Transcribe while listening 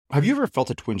Have you ever felt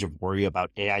a twinge of worry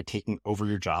about AI taking over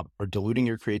your job or diluting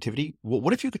your creativity? Well,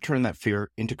 what if you could turn that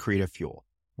fear into creative fuel?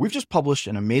 We've just published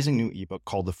an amazing new ebook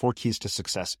called The 4 Keys to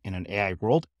Success in an AI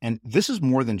World, and this is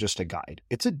more than just a guide.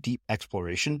 It's a deep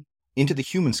exploration into the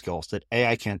human skills that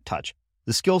AI can't touch,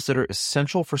 the skills that are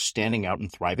essential for standing out and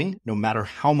thriving, no matter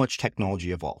how much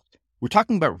technology evolves. We're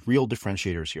talking about real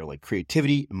differentiators here, like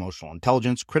creativity, emotional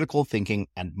intelligence, critical thinking,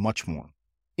 and much more.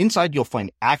 Inside, you'll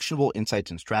find actionable insights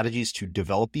and strategies to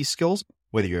develop these skills,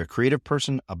 whether you're a creative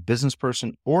person, a business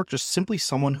person, or just simply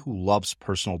someone who loves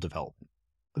personal development.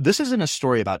 This isn't a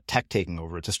story about tech taking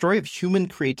over. It's a story of human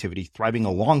creativity thriving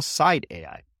alongside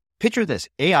AI. Picture this,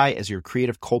 AI as your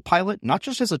creative co-pilot, not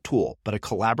just as a tool, but a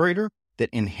collaborator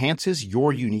that enhances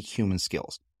your unique human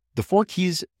skills. The 4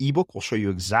 Keys ebook will show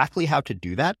you exactly how to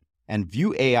do that and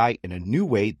view AI in a new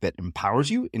way that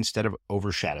empowers you instead of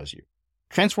overshadows you.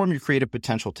 Transform your creative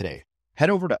potential today. Head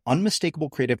over to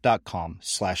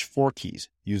unmistakablecreative.com/4keys.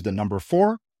 Use the number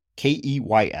 4,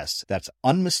 KEYS. That's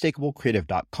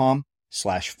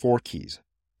unmistakablecreative.com/4keys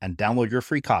and download your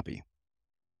free copy.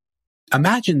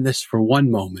 Imagine this for one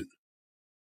moment,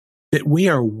 that we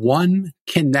are one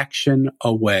connection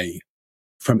away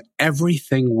from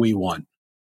everything we want.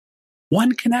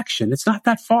 One connection. It's not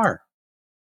that far.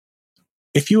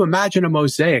 If you imagine a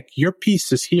mosaic, your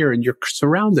piece is here and you're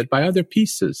surrounded by other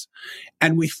pieces.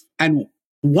 And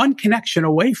one connection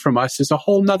away from us is a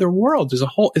whole nother world, is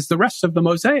the rest of the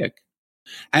mosaic.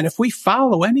 And if we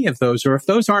follow any of those, or if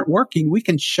those aren't working, we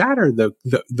can shatter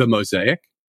the mosaic,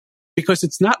 because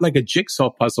it's not like a jigsaw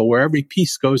puzzle where every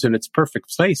piece goes in its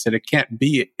perfect place and it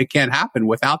can't happen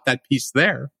without that piece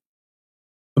there.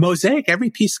 A mosaic, every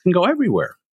piece can go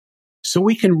everywhere. So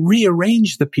we can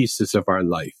rearrange the pieces of our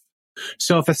life.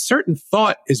 So if a certain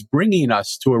thought is bringing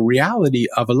us to a reality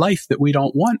of a life that we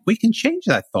don't want, we can change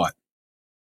that thought.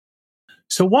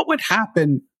 So what would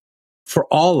happen for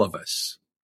all of us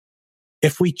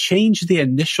if we change the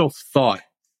initial thought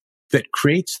that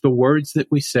creates the words that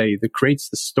we say, that creates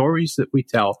the stories that we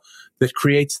tell, that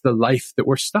creates the life that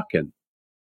we're stuck in?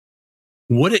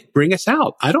 Would it bring us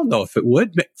out? I don't know if it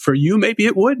would. For you, maybe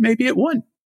it would, maybe it wouldn't.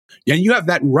 And you have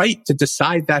that right to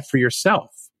decide that for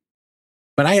yourself.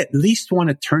 But I at least want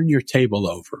to turn your table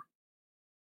over.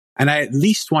 And I at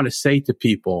least want to say to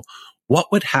people,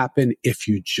 what would happen if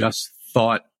you just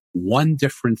thought one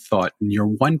different thought and you're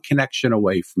one connection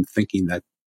away from thinking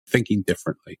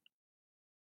differently?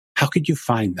 How could you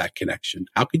find that connection?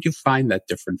 How could you find that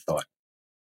different thought?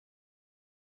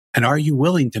 And are you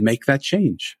willing to make that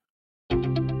change?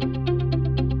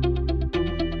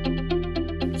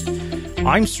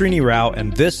 I'm Srini Rao,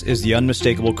 and this is the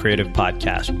Unmistakable Creative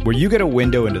Podcast, where you get a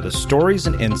window into the stories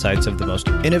and insights of the most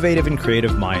innovative and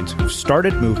creative minds who've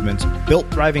started movements, built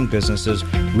thriving businesses,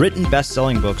 written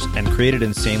best-selling books, and created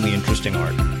insanely interesting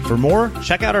art. For more,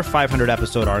 check out our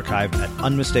 500-episode archive at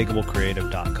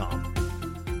unmistakablecreative.com.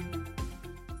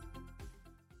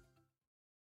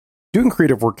 Doing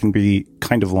creative work can be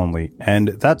kind of lonely, and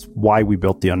that's why we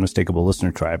built the Unmistakable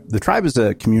Listener Tribe. The tribe is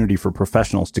a community for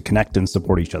professionals to connect and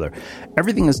support each other.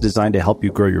 Everything is designed to help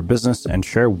you grow your business and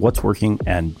share what's working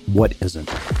and what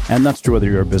isn't. And that's true whether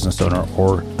you're a business owner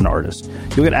or an artist.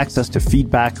 You'll get access to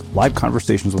feedback, live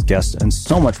conversations with guests, and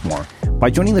so much more. By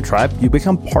joining the tribe, you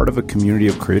become part of a community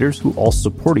of creators who all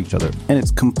support each other, and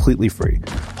it's completely free.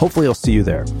 Hopefully I'll see you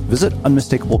there. Visit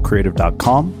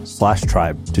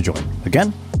unmistakablecreative.com/tribe to join.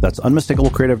 Again, that's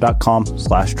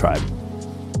unmistakablecreative.com/tribe.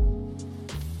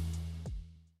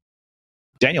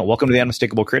 Daniel, welcome to the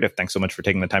Unmistakable Creative. Thanks so much for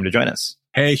taking the time to join us.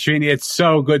 Hey, Srini, it's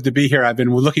so good to be here. I've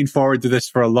been looking forward to this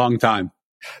for a long time.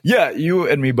 Yeah, you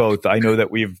and me both. I know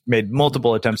that we've made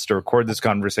multiple attempts to record this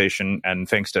conversation, and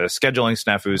thanks to scheduling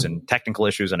snafus and technical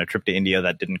issues and a trip to India,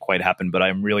 that didn't quite happen. But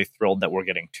I'm really thrilled that we're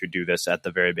getting to do this at the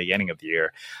very beginning of the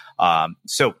year.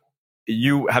 So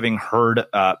you, having heard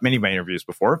many of my interviews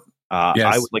before, yes.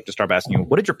 I would like to start by asking you,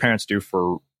 what did your parents do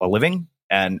for a living?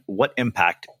 And what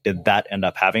impact did that end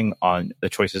up having on the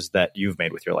choices that you've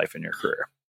made with your life and your career?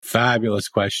 Fabulous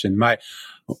question.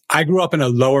 I grew up in a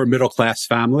lower middle class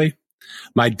family.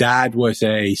 My dad was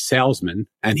a salesman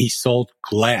and he sold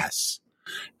glass.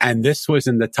 And this was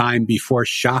in the time before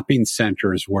shopping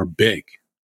centers were big.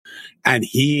 And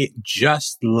he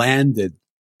just landed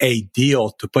a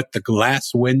deal to put the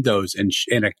glass windows in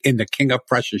the King of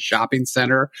Prussia shopping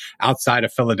center outside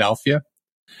of Philadelphia.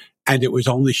 And it was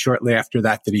only shortly after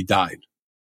that he died.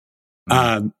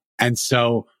 Mm-hmm. And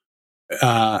so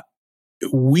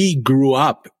we grew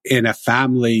up in a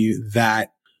family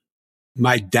that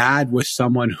my dad was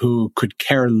someone who could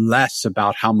care less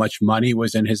about how much money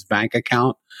was in his bank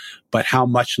account, but how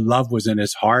much love was in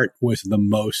his heart was the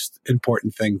most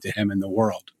important thing to him in the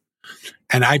world.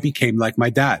 And I became like my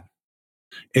dad.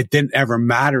 It didn't ever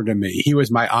matter to me. He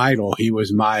was my idol. He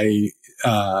was my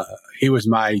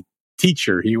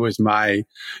teacher. He was my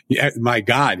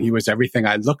God. He was everything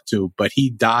I looked to, but he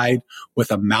died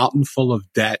with a mountain full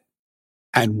of debt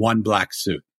and one black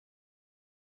suit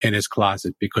in his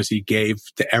closet because he gave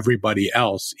to everybody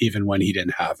else, even when he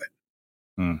didn't have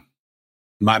it. Mm.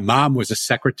 My mom was a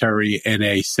secretary in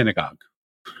a synagogue.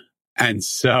 And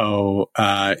so,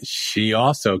 she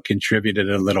also contributed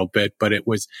a little bit, but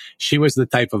she was the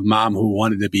type of mom who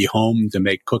wanted to be home to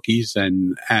make cookies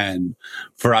and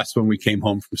for us when we came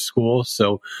home from school.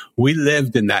 So we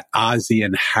lived in that Ozzie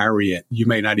and Harriet. You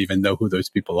may not even know who those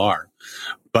people are,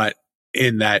 but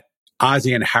in that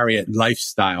Ozzie and Harriet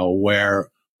lifestyle where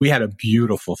we had a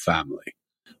beautiful family,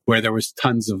 where there was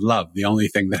tons of love. The only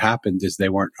thing that happened is they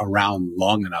weren't around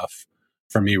long enough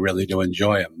for me really to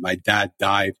enjoy them. My dad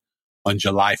died on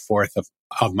July 4th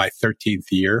of my 13th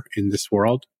year in this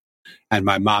world. And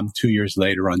my mom 2 years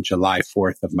later on July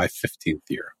 4th of my 15th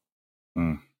year.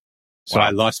 Mm. So Wow. I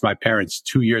lost my parents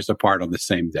 2 years apart on the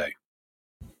same day.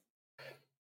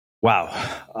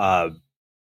 Wow.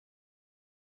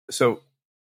 So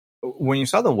when you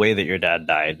saw the way that your dad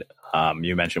died,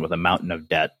 you mentioned with a mountain of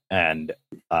debt and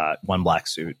one black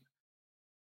suit,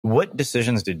 what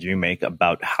decisions did you make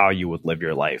about how you would live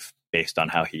your life based on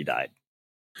how he died?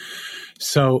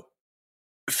 So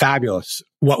fabulous.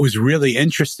 What was really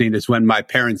interesting is when my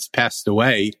parents passed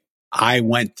away, I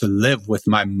went to live with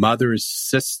my mother's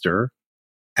sister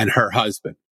and her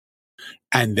husband.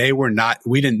 And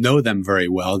we didn't know them very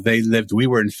well. We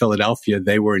were in Philadelphia.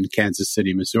 They were in Kansas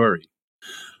City, Missouri.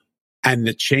 And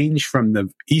the change from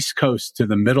the East Coast to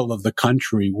the middle of the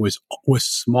country was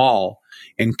small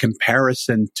in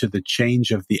comparison to the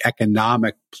change of the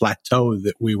economic plateau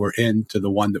that we were in to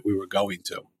the one that we were going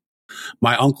to.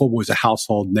 My uncle was a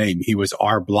household name. He was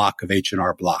R Block of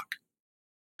H&R Block.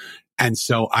 And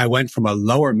so I went from a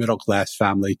lower middle class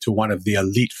family to one of the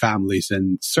elite families,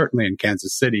 and certainly in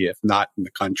Kansas City, if not in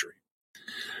the country.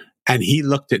 And he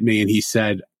looked at me and he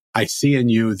said, I see in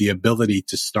you the ability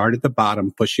to start at the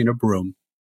bottom, pushing a broom,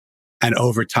 and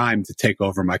over time to take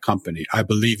over my company. I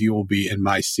believe you will be in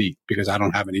my seat because I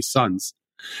don't have any sons.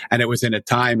 And it was in a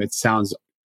time, it sounds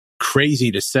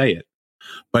crazy to say it,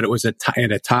 but it was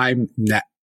in a time that,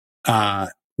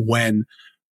 when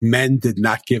men did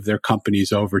not give their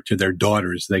companies over to their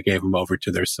daughters. They gave them over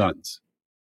to their sons.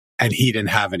 And he didn't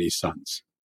have any sons.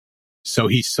 So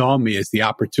he saw me as the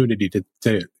opportunity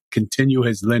to continue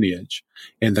his lineage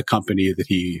in the company that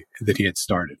he had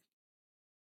started.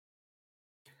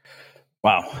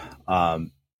 Wow.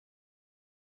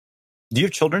 Do you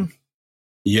have children?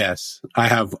 Yes, I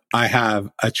have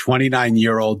a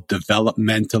 29-year-old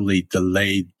developmentally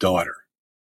delayed daughter.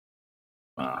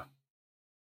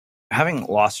 Having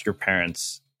lost your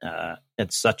parents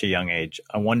at such a young age,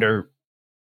 I wonder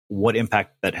what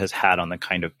impact that has had on the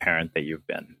kind of parent that you've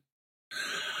been.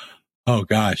 Oh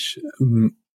gosh.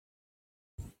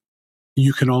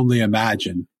 You can only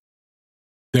imagine.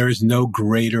 There is no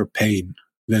greater pain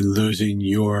than losing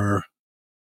your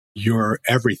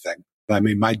everything. I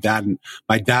mean, my dad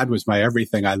was my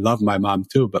everything. I love my mom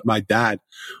too, but my dad,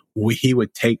 we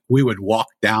would walk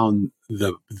down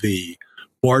the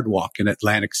boardwalk in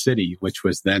Atlantic City, which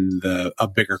was then a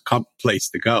bigger place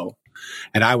to go.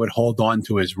 And I would hold on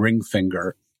to his ring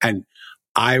finger, and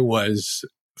I was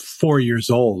 4 years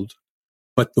old,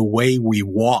 but the way we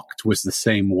walked was the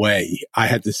same way. I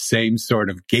had the same sort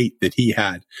of gait that he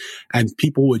had, and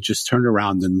people would just turn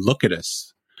around and look at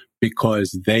us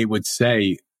because they would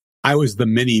say, I was the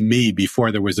mini me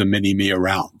before there was a mini me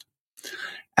around.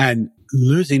 And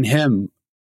losing him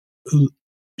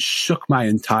shook my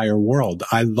entire world.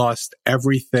 I lost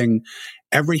everything,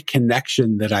 every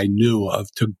connection that I knew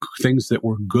of to things that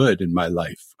were good in my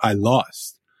life. I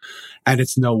lost. And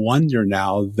it's no wonder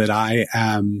now that I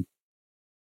am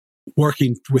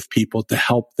working with people to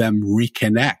help them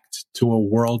reconnect to a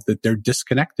world that they're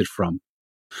disconnected from.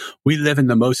 We live in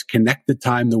the most connected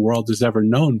time the world has ever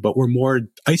known, but we're more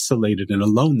isolated and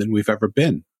alone than we've ever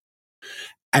been.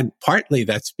 And partly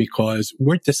that's because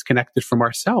we're disconnected from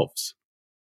ourselves.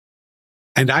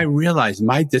 And I realized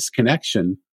my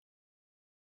disconnection,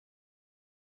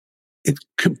 it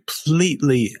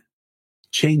completely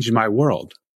changed my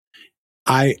world.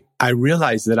 I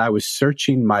realized that I was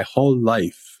searching my whole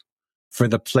life for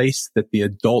the place that the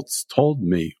adults told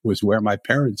me was where my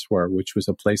parents were, which was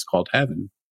a place called heaven.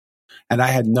 And I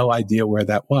had no idea where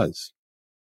that was.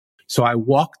 So I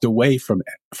walked away from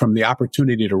the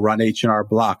opportunity to run H&R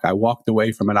Block. I walked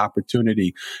away from an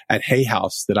opportunity at Hay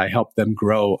House that I helped them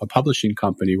grow, a publishing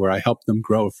company where I helped them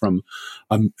grow from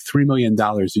 $3 million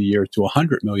a year to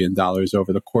 $100 million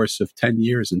over the course of 10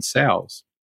 years in sales.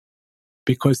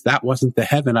 Because that wasn't the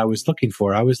heaven I was looking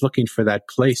for. I was looking for that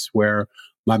place where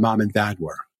my mom and dad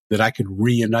were, that I could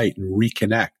reunite and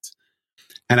reconnect.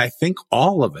 And I think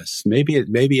all of us, maybe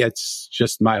it's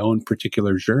just my own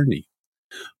particular journey,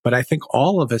 but I think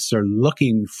all of us are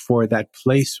looking for that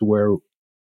place to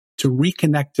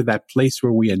reconnect to that place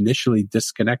where we initially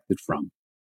disconnected from,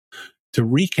 to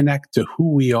reconnect to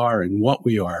who we are and what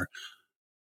we are.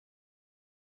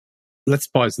 Let's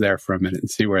pause there for a minute and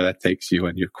see where that takes you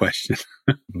and your question.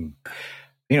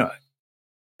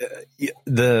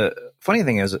 The funny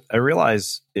thing is, I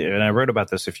realize, and I wrote about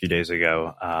this a few days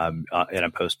ago in a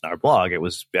post on our blog. It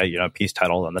was a piece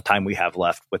titled "On the Time We Have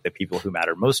Left with the People Who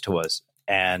Matter Most to Us,"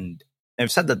 and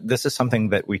I've said that this is something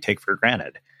that we take for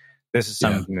granted. This is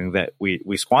something that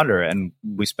we squander, and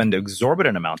we spend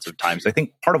exorbitant amounts of time. So I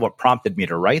think part of what prompted me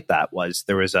to write that was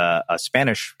there was a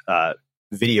Spanish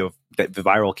video, the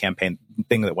viral campaign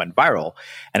thing that went viral,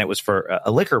 and it was for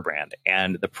a liquor brand.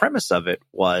 And the premise of it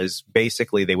was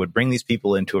basically they would bring these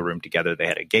people into a room together. They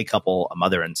had a gay couple, a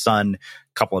mother and son,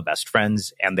 a couple of best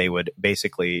friends, and they would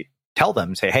basically tell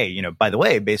them, say, hey, by the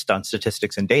way, based on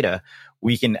statistics and data,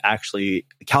 we can actually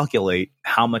calculate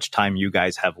how much time you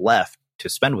guys have left to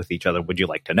spend with each other. Would you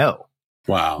like to know?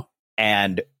 Wow.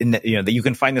 And you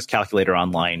can find this calculator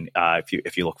online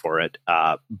if you look for it.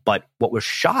 But what was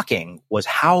shocking was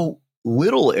how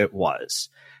little it was.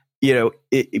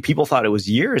 People thought it was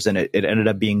years, and it ended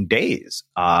up being days.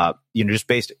 Just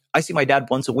based. I see my dad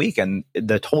once a week, and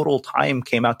the total time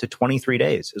came out to 23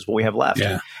 days is what we have left.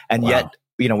 Yeah. And yet,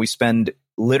 we spend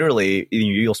literally,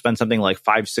 you'll spend something like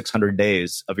 500-600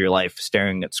 days of your life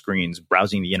staring at screens,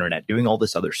 browsing the internet, doing all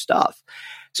this other stuff.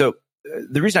 So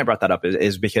the reason I brought that up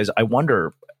is because I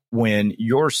wonder, when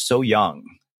you're so young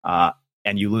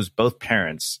and you lose both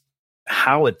parents,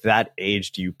 how at that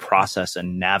age do you process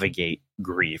and navigate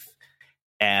grief?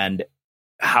 And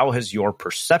how has your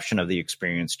perception of the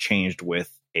experience changed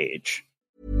with age?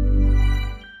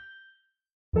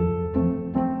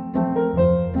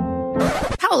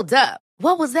 Hold up.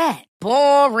 What was that?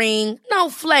 Boring. No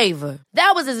flavor.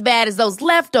 That was as bad as those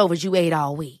leftovers you ate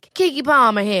all week. Keke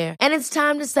Palmer here. And it's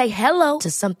time to say hello to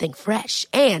something fresh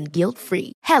and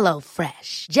guilt-free.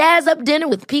 HelloFresh. Jazz up dinner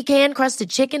with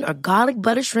pecan-crusted chicken or garlic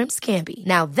butter shrimp scampi.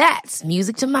 Now that's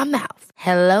music to my mouth.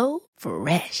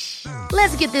 HelloFresh.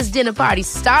 Let's get this dinner party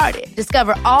started.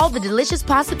 Discover all the delicious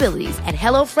possibilities at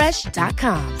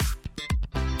HelloFresh.com.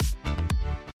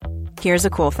 Here's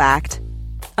a cool fact.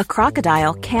 A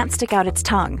crocodile can't stick out its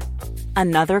tongue.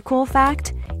 Another cool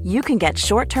fact, you can get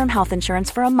short-term health insurance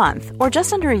for a month or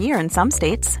just under a year in some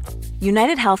states.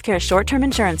 United Healthcare short-term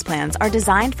insurance plans are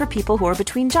designed for people who are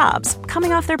between jobs,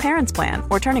 coming off their parents' plan,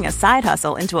 or turning a side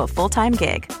hustle into a full-time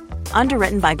gig.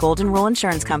 Underwritten by Golden Rule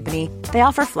Insurance Company, they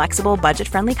offer flexible,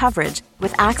 budget-friendly coverage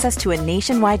with access to a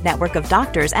nationwide network of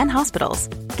doctors and hospitals.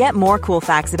 Get more cool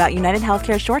facts about United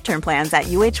Healthcare short-term plans at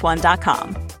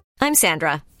uh1.com. I'm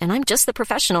Sandra, and I'm just the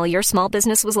professional your small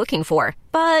business was looking for.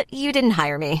 But you didn't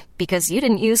hire me because you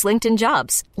didn't use LinkedIn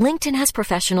Jobs. LinkedIn has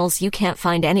professionals you can't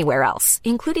find anywhere else,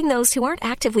 including those who aren't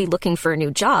actively looking for a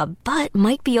new job, but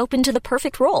might be open to the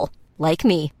perfect role, like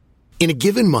me. In a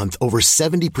given month, over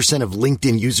 70% of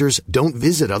LinkedIn users don't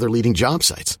visit other leading job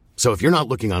sites. So if you're not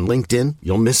looking on LinkedIn,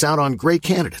 you'll miss out on great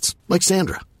candidates like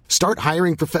Sandra. Start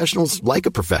hiring professionals like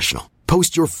a professional.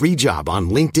 Post your free job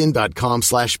on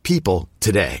linkedin.com/people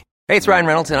today. Hey, it's Ryan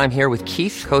Reynolds, and I'm here with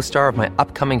Keith, co-star of my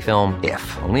upcoming film,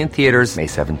 If, only in theaters May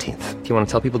 17th. Do you want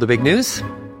to tell people the big news?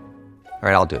 All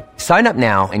right, I'll do it. Sign up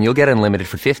now and you'll get unlimited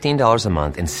for $15 a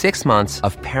month and 6 months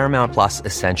of Paramount Plus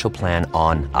Essential Plan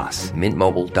on us.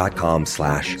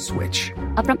 MintMobile.com/switch.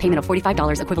 Upfront payment of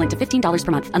 $45 equivalent to $15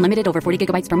 per month. Unlimited over 40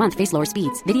 gigabytes per month. Face lower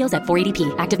speeds. Videos at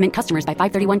 480p. Active Mint customers by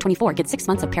 531.24 get 6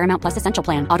 months of Paramount Plus Essential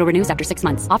Plan. Auto renews after 6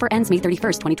 months. Offer ends May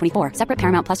 31st, 2024. Separate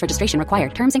Paramount Plus registration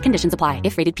required. Terms and conditions apply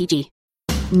if rated PG.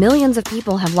 Millions of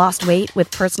people have lost weight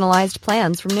with personalized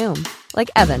plans from Noom. Like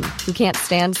Evan, who can't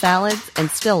stand salads and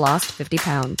still lost 50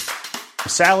 pounds.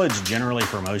 Salads generally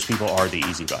for most people are the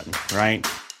easy button, right?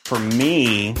 For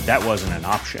me, that wasn't an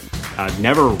option. I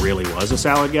never really was a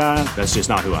salad guy. That's just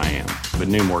not who I am. But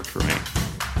Noom worked for me.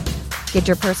 Get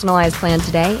your personalized plan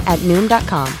today at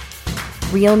Noom.com.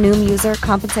 Real Noom user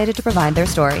compensated to provide their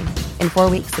story. In 4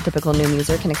 weeks, the typical Noom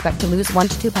user can expect to lose 1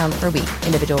 to 2 pounds per week.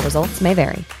 Individual results may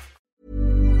vary.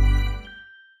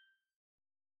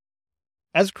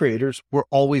 As creators, we're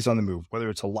always on the move. Whether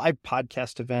it's a live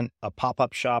podcast event, a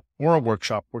pop-up shop, or a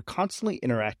workshop, we're constantly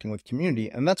interacting with community,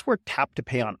 and that's where Tap to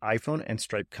Pay on iPhone and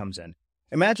Stripe comes in.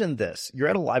 Imagine this. You're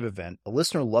at a live event, a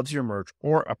listener loves your merch,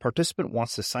 or a participant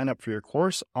wants to sign up for your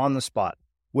course on the spot.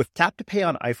 With Tap to Pay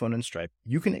on iPhone and Stripe,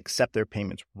 you can accept their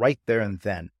payments right there and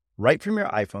then, right from your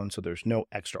iPhone, so there's no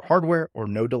extra hardware or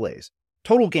no delays.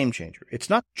 Total game changer. It's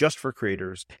not just for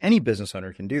creators. Any business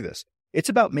owner can do this. It's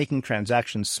about making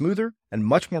transactions smoother and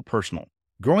much more personal,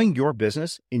 growing your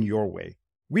business in your way.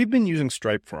 We've been using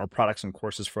Stripe for our products and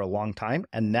courses for a long time,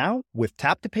 and now with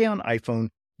Tap to Pay on iPhone,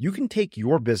 you can take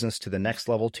your business to the next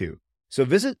level too. So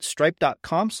visit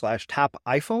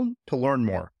stripe.com/tapiphone to learn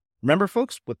more. Remember,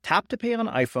 folks, with Tap to Pay on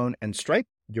iPhone and Stripe,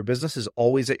 your business is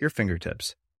always at your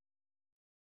fingertips.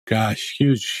 Gosh,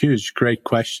 huge, great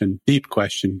question. Deep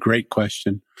question, great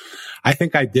question. I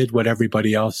think I did what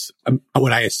everybody else,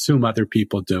 what I assume other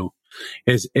people do,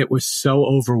 is it was so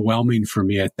overwhelming for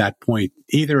me at that point.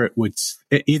 Either it would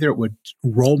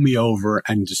roll me over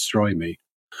and destroy me,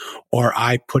 or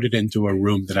I put it into a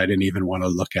room that I didn't even want to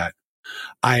look at.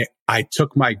 I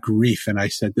took my grief and I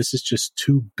said, this is just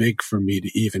too big for me to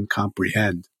even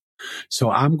comprehend. So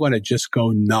I'm going to just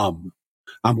go numb.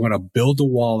 I'm going to build a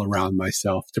wall around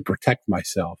myself to protect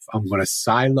myself. I'm going to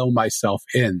silo myself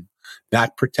in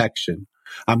that protection.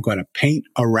 I'm going to paint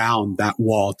around that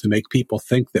wall to make people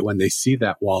think that when they see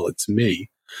that wall, it's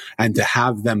me, and to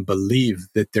have them believe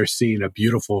that they're seeing a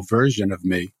beautiful version of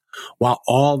me. While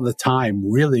all the time,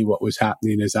 really what was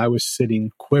happening is I was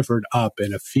sitting quivered up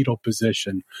in a fetal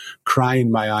position, crying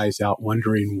my eyes out,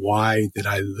 wondering, why did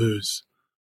I lose?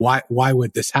 Why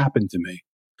would this happen to me?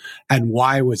 And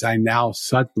why was I now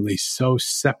suddenly so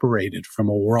separated from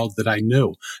a world that I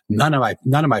knew? None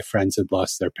of my friends had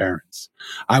lost their parents.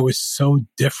 I was so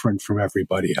different from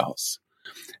everybody else.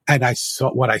 And I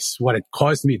saw what it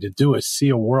caused me to do is see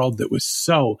a world that was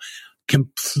so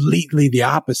completely the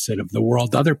opposite of the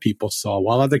world other people saw.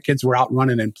 While other kids were out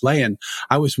running and playing,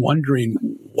 I was wondering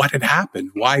what had happened.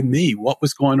 Why me? What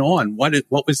was going on?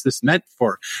 What was this meant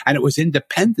for? And it was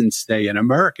Independence Day in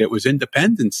America. It was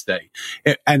Independence Day.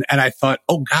 And I thought,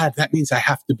 oh God, that means I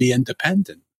have to be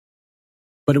independent.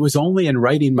 But it was only in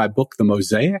writing my book, The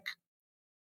Mosaic,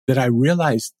 that I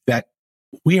realized that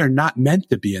we are not meant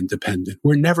to be independent.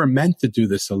 We're never meant to do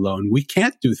this alone. We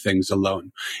can't do things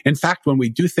alone. In fact, when we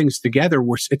do things together,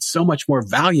 it's so much more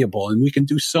valuable and we can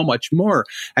do so much more.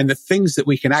 And the things that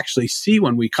we can actually see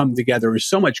when we come together is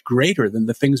so much greater than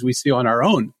the things we see on our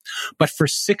own. But for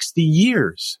 60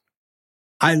 years,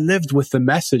 I lived with the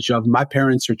message of my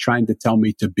parents are trying to tell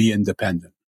me to be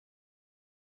independent.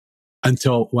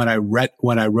 Until when I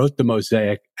wrote The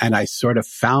Mosaic and I sort of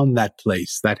found that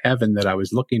place, that heaven that I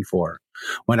was looking for,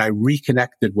 when I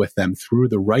reconnected with them through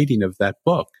the writing of that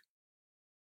book,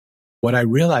 what I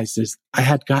realized is I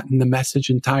had gotten the message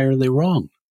entirely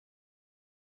wrong.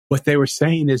 What they were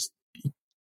saying is,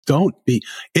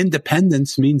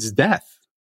 independence means death.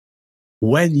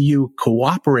 When you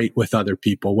cooperate with other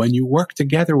people, when you work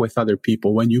together with other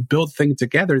people, when you build things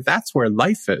together, that's where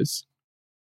life is.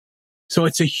 So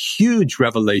it's a huge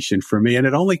revelation for me, and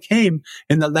it only came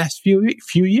in the last few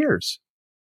years.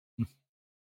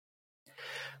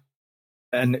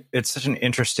 And it's such an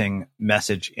interesting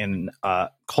message in a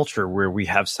culture where we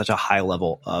have such a high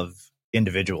level of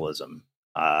individualism.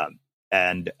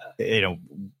 And a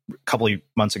couple of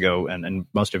months ago, and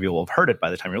most of you will have heard it by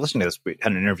the time you're listening to this, we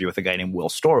had an interview with a guy named Will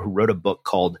Storr who wrote a book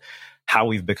called How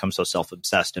We've Become So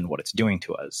Self-Obsessed and What It's Doing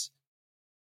to Us.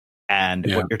 And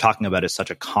what you're talking about is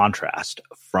such a contrast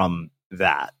from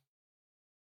that.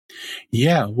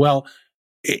 Yeah, well,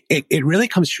 it really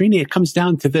comes, Srini, it comes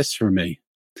down to this for me.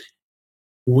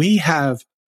 We have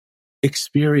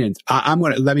experienced,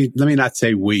 let me not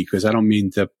say we, because I don't mean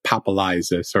to populize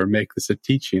this or make this a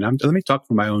teaching. Let me talk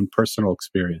from my own personal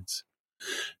experience.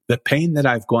 The pain that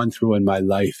I've gone through in my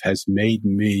life has made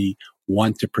me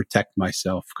want to protect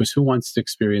myself, because who wants to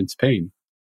experience pain?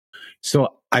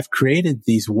 So I've created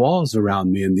these walls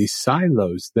around me and these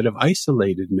silos that have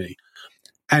isolated me.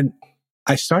 And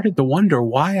I started to wonder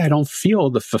why I don't feel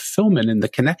the fulfillment in the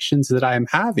connections that I am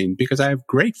having, because I have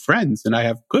great friends and I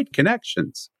have good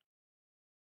connections.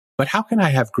 But how can I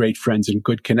have great friends and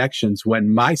good connections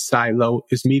when my silo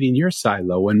is meeting your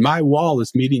silo, when my wall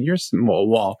is meeting your small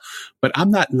wall, but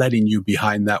I'm not letting you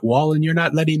behind that wall and you're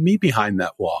not letting me behind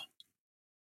that wall?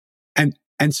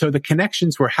 And so the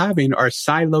connections we're having are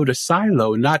silo to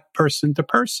silo, not person to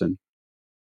person.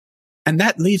 And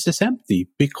that leaves us empty,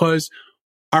 because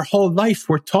our whole life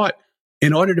we're taught,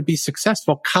 in order to be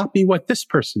successful, copy what this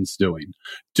person's doing.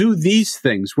 Do these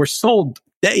things. We're sold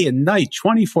day and night,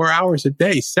 24 hours a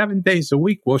day, 7 days a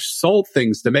week. We're sold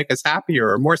things to make us happier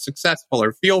or more successful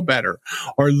or feel better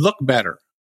or look better.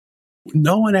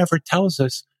 No one ever tells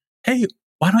us, hey,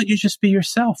 why don't you just be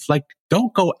yourself? Like,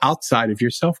 don't go outside of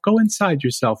yourself. Go inside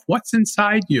yourself. What's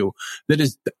inside you?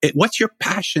 What's your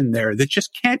passion there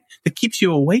that keeps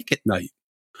you awake at night?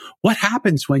 What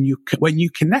happens when you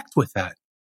connect with that?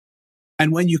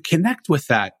 And when you connect with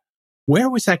that, where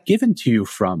was that given to you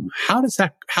from? How does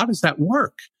that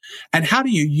work? And how do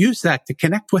you use that to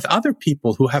connect with other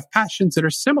people who have passions that are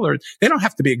similar? They don't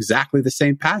have to be exactly the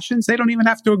same passions. They don't even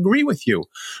have to agree with you.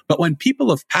 But when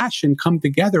people of passion come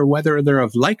together, whether they're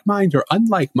of like mind or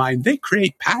unlike mind, they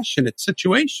create passionate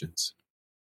situations.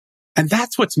 And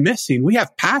that's what's missing. We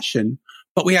have passion,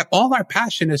 but all our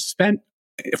passion is spent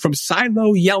from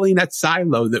silo yelling at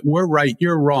silo that we're right,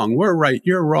 you're wrong, we're right,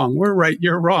 you're wrong, we're right,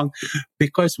 you're wrong,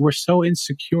 because we're so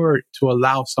insecure to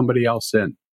allow somebody else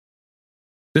in.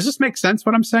 Does this make sense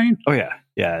what I'm saying? Oh, yeah.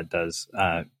 Yeah, it does.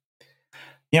 So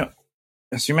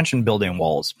you mentioned building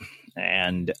walls,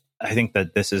 and I think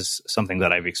that this is something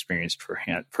that I've experienced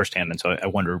firsthand. And so I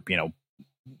wonder,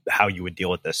 how you would deal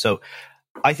with this. So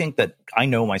I think that I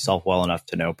know myself well enough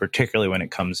to know, particularly when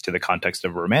it comes to the context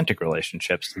of romantic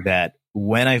relationships, that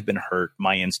when I've been hurt,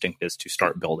 my instinct is to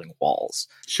start building walls.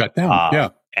 Shut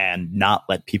down. And not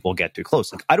let people get too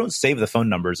close. Like, I don't save the phone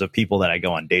numbers of people that I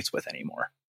go on dates with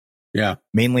anymore. Yeah.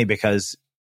 Mainly because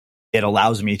it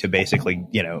allows me to basically,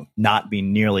 not be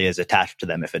nearly as attached to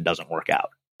them if it doesn't work out,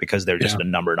 because they're just a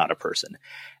number, not a person.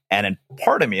 And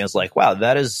part of me is like, wow,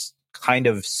 that is kind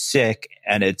of sick,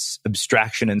 and it's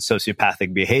abstraction and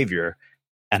sociopathic behavior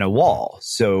and a wall.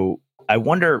 So I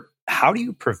wonder, how do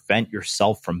you prevent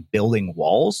yourself from building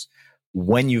walls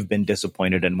when you've been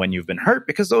disappointed and when you've been hurt?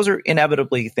 Because those are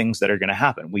inevitably things that are going to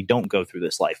happen. We don't go through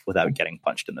this life without getting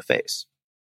punched in the face.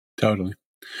 Totally.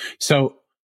 So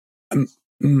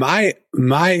my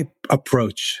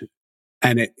approach,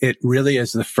 and it really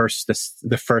is the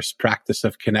first practice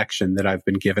of connection that I've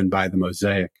been given by the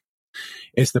Mosaic,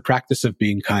 is the practice of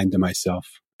being kind to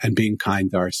myself and being kind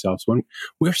to ourselves. When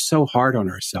we're so hard on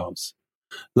ourselves,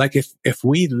 like if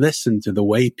we listen to the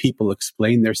way people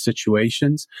explain their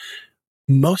situations,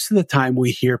 most of the time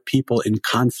we hear people in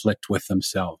conflict with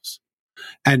themselves.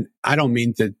 And I don't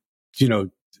mean to,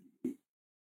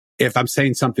 if I'm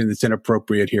saying something that's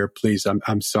inappropriate here, please,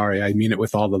 I'm sorry. I mean it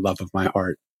with all the love of my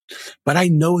heart. But I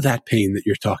know that pain that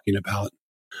you're talking about.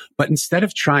 But instead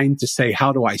of trying to say,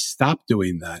 how do I stop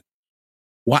doing that?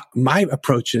 What my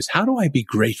approach is, how do I be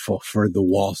grateful for the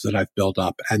walls that I've built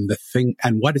up and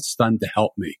what it's done to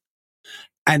help me?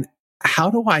 And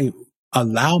how do I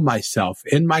allow myself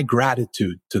in my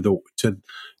gratitude to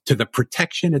the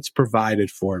protection it's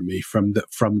provided for me from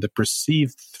the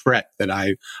perceived threat that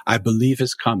I believe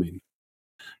is coming?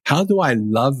 How do I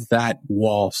love that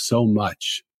wall so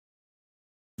much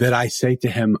that I say to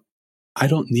him, I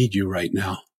don't need you right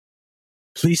now.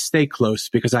 Please stay close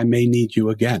because I may need you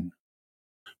again.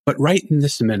 But right in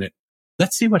this minute,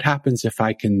 let's see what happens if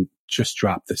I can just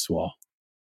drop this wall.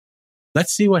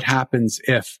 Let's see what happens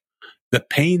if the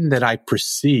pain that I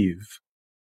perceive,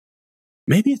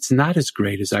 maybe it's not as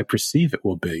great as I perceive it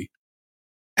will be.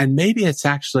 And maybe it's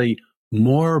actually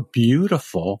more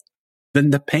beautiful than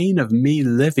the pain of me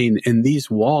living in these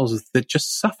walls that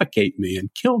just suffocate me and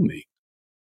kill me.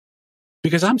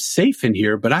 Because I'm safe in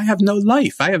here, but I have no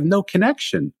life. I have no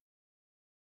connection.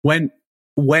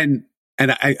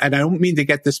 And I don't mean to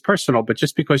get this personal, but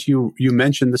just because you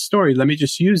mentioned the story, let me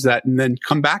just use that and then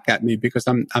come back at me, because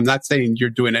I'm not saying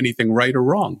you're doing anything right or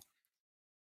wrong.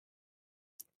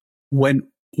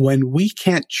 When we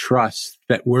can't trust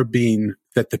that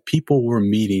that the people we're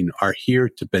meeting are here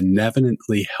to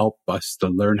benevolently help us to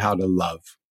learn how to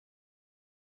love,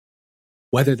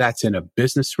 whether that's in a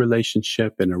business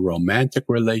relationship, in a romantic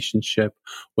relationship,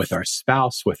 with our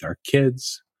spouse, with our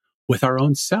kids, with our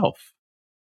own self,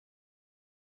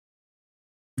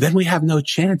 then we have no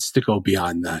chance to go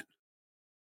beyond that.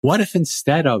 What if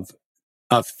instead of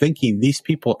thinking these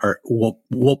people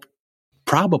will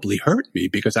probably hurt me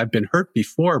because I've been hurt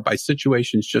before by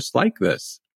situations just like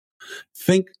this,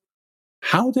 think,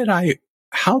 how did I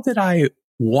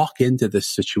walk into this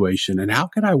situation, and how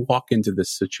can I walk into this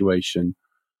situation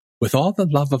with all the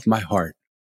love of my heart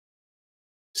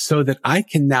so that I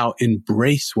can now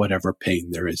embrace whatever pain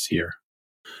there is here,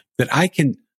 that I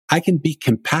can be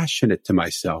compassionate to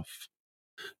myself,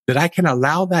 that I can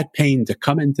allow that pain to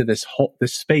come into this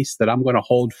space that I'm going to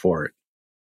hold for it,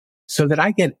 so that I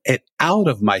get it out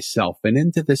of myself and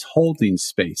into this holding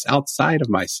space outside of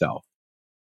myself,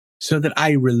 so that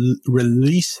I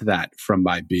release that from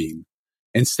my being,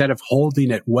 instead of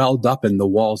holding it welled up in the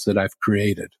walls that I've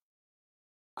created.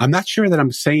 I'm not sure that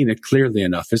I'm saying it clearly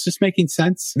enough. Is this making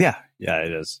sense? Yeah,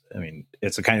 it is. I mean,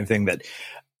 it's the kind of thing that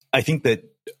I think that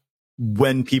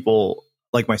when people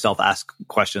like myself ask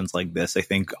questions like this, I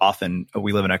think often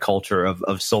we live in a culture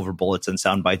of silver bullets and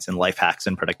sound bites and life hacks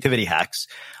and productivity hacks.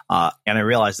 And I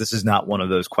realize this is not one of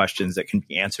those questions that can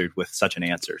be answered with such an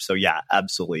answer. So yeah,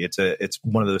 absolutely. It's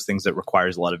one of those things that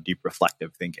requires a lot of deep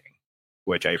reflective thinking,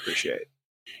 which I appreciate.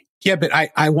 Yeah, but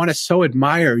I want to so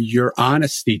admire your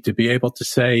honesty to be able to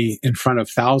say in front of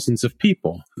thousands of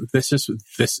people, this is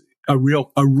a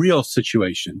real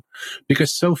situation,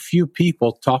 because so few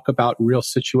people talk about real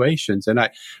situations. And I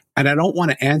don't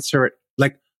want to answer it.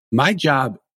 Like, my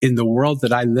job in the world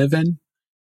that I live in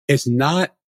is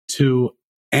not to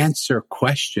answer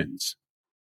questions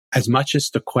as much as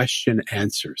to question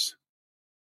answers.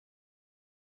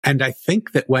 And I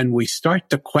think that when we start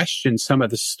to question some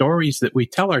of the stories that we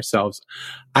tell ourselves,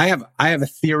 I have a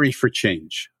theory for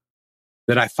change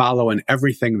that I follow in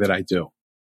everything that I do.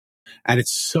 And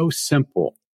it's so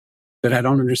simple that I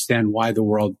don't understand why the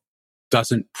world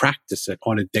doesn't practice it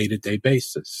on a day-to-day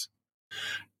basis.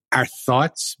 Our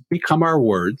thoughts become our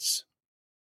words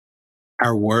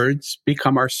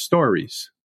become our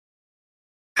stories,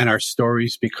 and our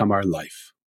stories become our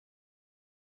life.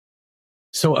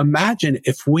 So imagine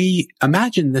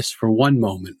this for one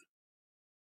moment,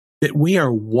 that we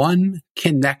are one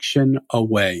connection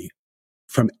away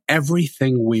from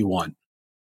everything we want.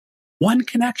 One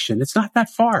connection. It's not that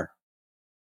far.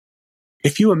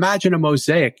 If you imagine a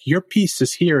mosaic, your piece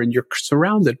is here and you're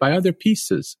surrounded by other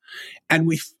pieces. And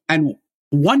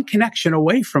one connection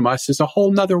away from us is a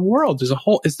whole nother world,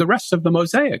 is the rest of the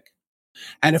mosaic.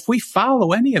 And if we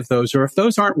follow any of those, or if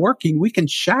those aren't working, we can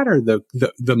shatter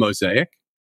the mosaic,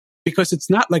 because it's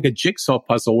not like a jigsaw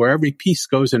puzzle where every piece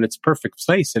goes in its perfect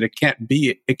place and it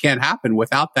can't happen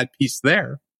without that piece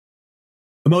there.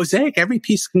 A mosaic, every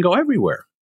piece can go everywhere.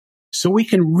 So we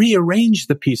can rearrange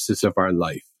the pieces of our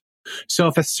life. So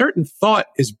if a certain thought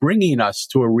is bringing us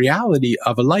to a reality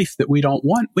of a life that we don't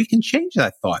want, we can change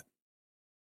that thought.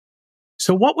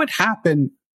 So what would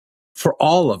happen for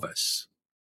all of us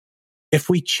if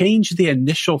we change the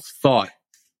initial thought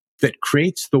that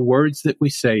creates the words that we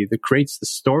say, that creates the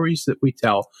stories that we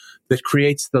tell, that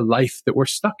creates the life that we're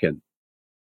stuck in?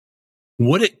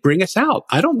 Would it bring us out?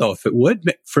 I don't know if it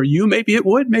would. For you, maybe it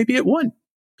would, maybe it wouldn't.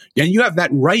 And you have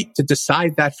that right to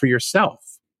decide that for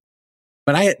yourself.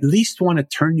 But I at least want to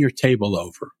turn your table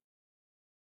over.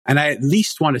 And I at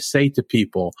least want to say to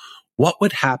people, what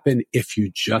would happen if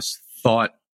you just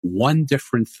thought one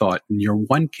different thought, and you're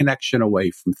one connection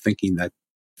away from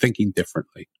thinking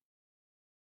differently?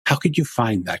 How could you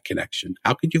find that connection?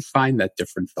 How could you find that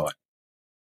different thought?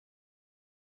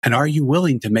 And are you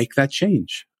willing to make that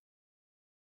change?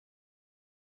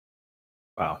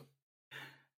 Wow.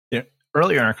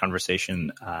 Earlier in our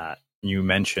conversation, you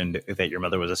mentioned that your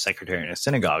mother was a secretary in a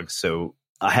synagogue. So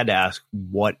I had to ask,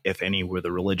 what, if any, were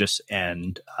the religious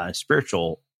and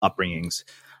spiritual upbringings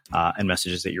and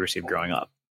messages that you received growing up?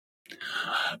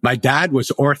 My dad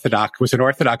was an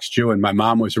Orthodox Jew, and my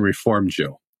mom was a Reformed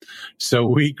Jew. So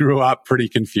we grew up pretty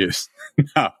confused.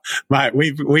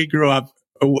 We grew up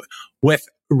with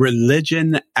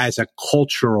religion as a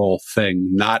cultural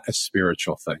thing, not a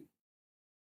spiritual thing.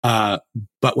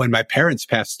 But when my parents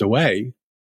passed away,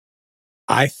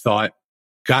 I thought,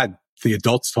 God, the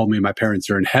adults told me my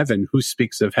parents are in heaven. Who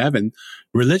speaks of heaven?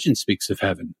 Religion speaks of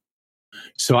heaven.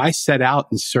 So I set out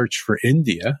and searched for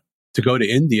to go to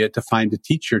India to find a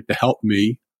teacher to help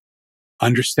me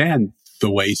understand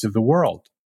the ways of the world.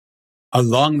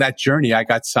 Along that journey, I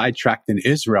got sidetracked in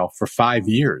Israel for 5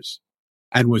 years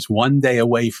and was one day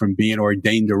away from being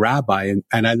ordained a rabbi,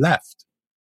 and I left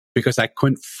because I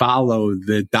couldn't follow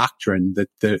the doctrine that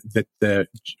the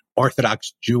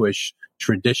Orthodox Jewish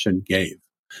tradition gave,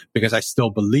 because I still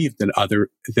believed in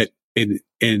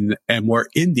a more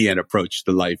Indian approach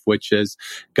to life, which is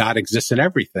God exists in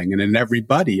everything and in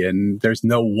everybody, and there's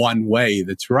no one way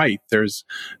that's right. There's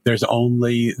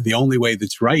only the only way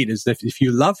that's right is if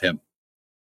you love him.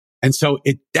 And so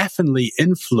it definitely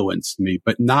influenced me,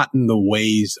 but not in the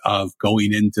ways of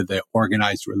going into the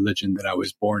organized religion that I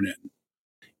was born in.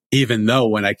 Even though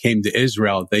when I came to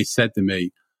Israel, they said to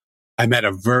me, I met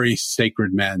a very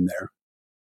sacred man there.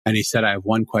 And he said, I have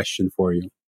one question for you.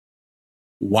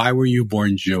 Why were you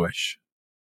born Jewish?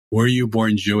 Were you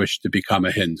born Jewish to become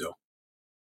a Hindu?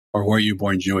 Or were you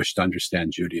born Jewish to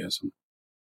understand Judaism?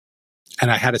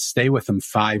 And I had to stay with him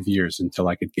 5 years until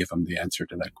I could give him the answer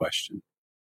to that question.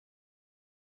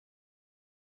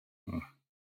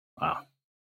 Wow.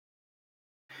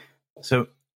 So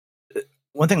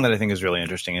One thing that I think is really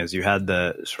interesting is you had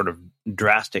the sort of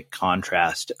drastic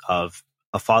contrast of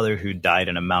a father who died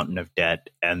in a mountain of debt,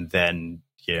 and then,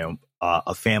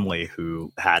 a family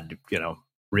who had,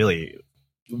 really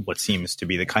what seems to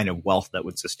be the kind of wealth that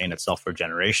would sustain itself for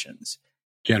generations.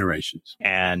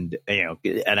 And,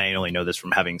 and I only know this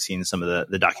from having seen some of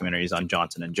the documentaries on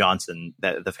Johnson & Johnson,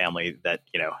 the family that,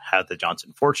 had the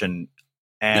Johnson fortune.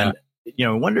 And, I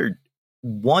wondered,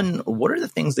 one, what are the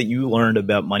things that you learned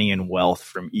about money and wealth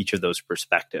from each of those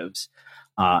perspectives?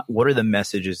 What are the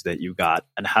messages that you got,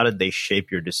 and how did they shape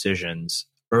your decisions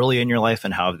early in your life,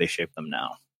 and how have they shaped them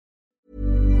now?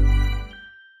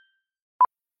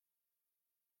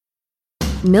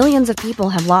 Millions of people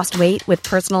have lost weight with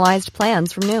personalized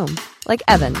plans from Noom. Like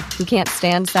Evan, who can't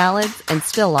stand salads and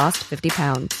still lost 50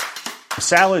 pounds.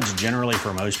 Salads generally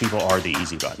for most people are the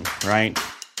easy button, right?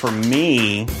 For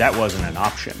me, that wasn't an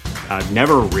option. I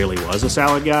never really was a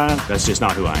salad guy. That's just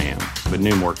not who I am. But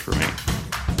Noom worked for me.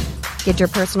 Get your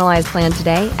personalized plan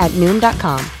today at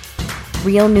Noom.com.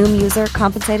 Real Noom user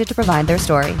compensated to provide their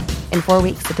story. In 4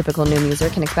 weeks, the typical Noom user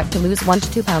can expect to lose 1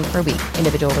 to 2 pounds per week.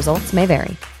 Individual results may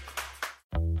vary.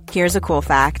 Here's a cool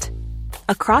fact.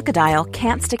 A crocodile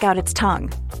can't stick out its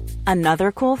tongue.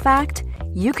 Another cool fact,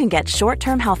 you can get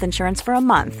short-term health insurance for a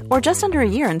month or just under a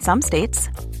year in some states.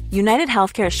 United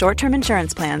Healthcare short-term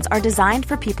insurance plans are designed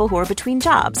for people who are between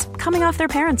jobs, coming off their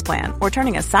parents' plan, or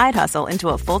turning a side hustle into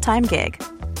a full-time gig.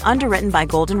 Underwritten by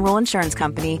Golden Rule Insurance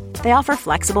Company, they offer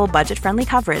flexible, budget-friendly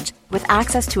coverage with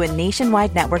access to a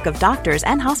nationwide network of doctors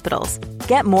and hospitals.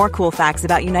 Get more cool facts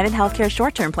about United Healthcare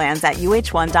short-term plans at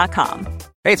uh1.com.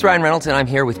 Hey, it's Ryan Reynolds, and I'm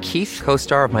here with Keith,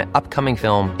 co-star of my upcoming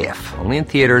film, If, only in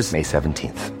theaters May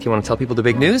 17th. Do you want to tell people the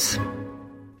big news?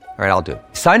 All right, I'll do it.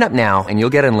 Sign up now and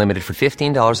you'll get unlimited for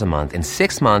 $15 a month and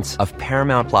 6 months of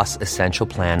Paramount Plus Essential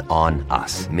Plan on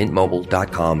us.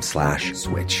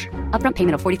 MintMobile.com/switch. Upfront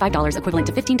payment of $45 equivalent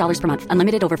to $15 per month.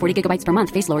 Unlimited over 40 gigabytes per month.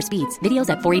 Face lower speeds.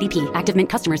 Videos at 480p. Active Mint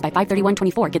customers by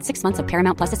 531.24 get 6 months of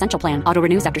Paramount Plus Essential Plan. Auto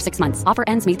renews after 6 months. Offer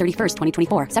ends May 31st,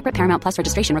 2024. Separate Paramount Plus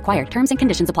registration required. Terms and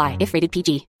conditions apply if rated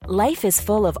PG. Life is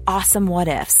full of awesome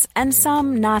what-ifs, and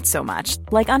some not so much,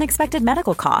 like unexpected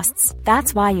medical costs.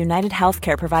 That's why United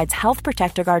Healthcare provides Health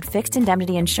Protector Guard fixed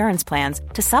indemnity insurance plans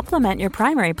to supplement your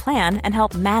primary plan and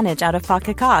help manage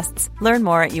out-of-pocket costs. Learn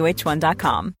more at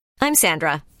uh1.com. I'm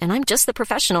Sandra, and I'm just the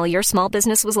professional your small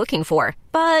business was looking for.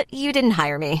 But you didn't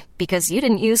hire me because you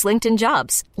didn't use LinkedIn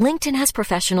Jobs. LinkedIn has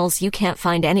professionals you can't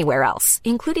find anywhere else,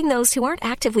 including those who aren't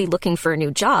actively looking for a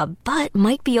new job, but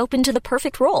might be open to the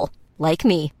perfect role, like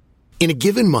me. In a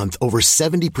given month, over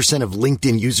 70% of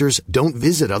LinkedIn users don't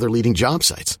visit other leading job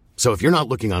sites. So if you're not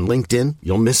looking on LinkedIn,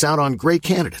 you'll miss out on great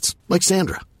candidates like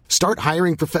Sandra. Start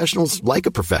hiring professionals like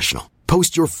a professional.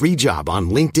 Post your free job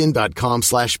on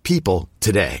linkedin.com/people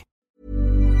today.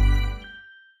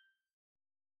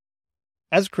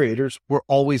 As creators, we're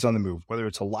always on the move. Whether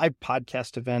it's a live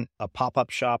podcast event, a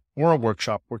pop-up shop, or a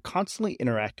workshop, we're constantly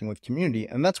interacting with community,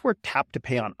 and that's where Tap to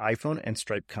Pay on iPhone and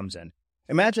Stripe comes in.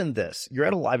 Imagine this. You're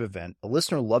at a live event, a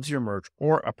listener loves your merch,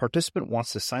 or a participant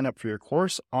wants to sign up for your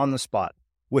course on the spot.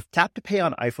 With Tap to Pay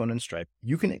on iPhone and Stripe,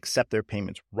 you can accept their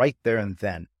payments right there and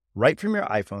then, right from your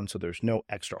iPhone, so there's no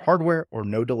extra hardware or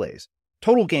no delays.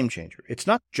 Total game changer. It's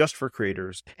not just for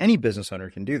creators. Any business owner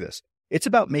can do this. It's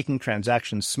about making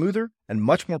transactions smoother and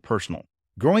much more personal,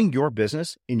 growing your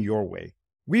business in your way.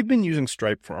 We've been using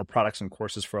Stripe for our products and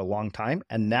courses for a long time,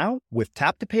 and now with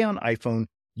Tap to Pay on iPhone,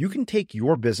 you can take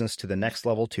your business to the next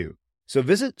level too. So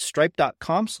visit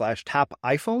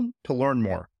stripe.com/tapiphone to learn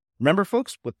more. Remember,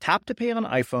 folks, with Tap to Pay on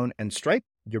iPhone and Stripe,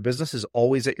 your business is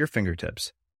always at your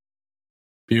fingertips.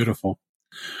 Beautiful.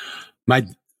 My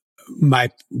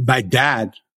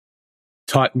dad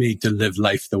taught me to live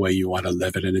life the way you want to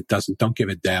live it, and don't give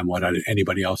a damn what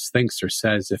anybody else thinks or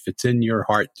says. If it's in your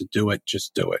heart to do it,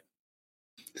 just do it.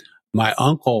 My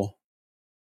uncle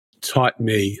taught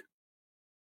me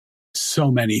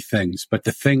so many things, but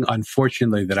the thing,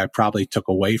 unfortunately, that I probably took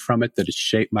away from it, that has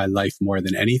shaped my life more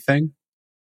than anything,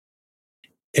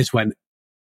 is when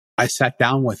I sat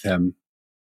down with him.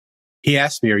 He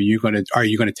asked me, are you going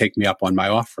to take me up on my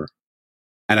offer?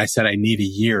 And I said, I need a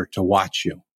year to watch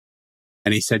you.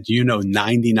 And he said, do you know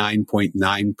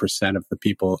 99.9% of the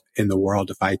people in the world,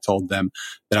 if I told them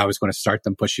that I was going to start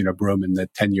them pushing a broom and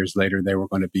that 10 years later they were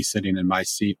going to be sitting in my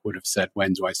seat, would have said,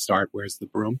 when do I start? Where's the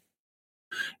broom?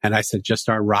 And I said, just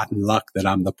our rotten luck that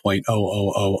I'm the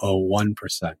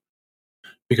 0.00001%.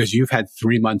 Because you've had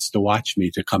 3 months to watch me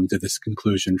to come to this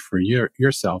conclusion for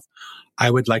yourself.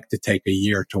 I would like to take a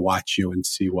year to watch you and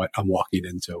see what I'm walking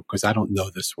into, because I don't know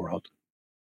this world.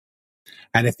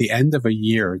 And at the end of a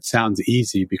year, it sounds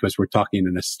easy because we're talking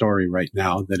in a story right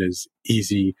now that is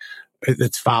easy.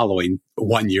 It's following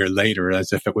 1 year later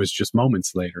as if it was just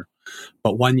moments later.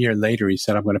 But 1 year later, he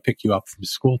said, I'm going to pick you up from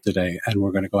school today and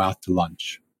we're going to go out to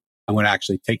lunch. I'm going to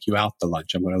actually take you out to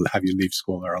lunch. I'm going to have you leave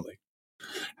school early.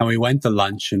 And we went to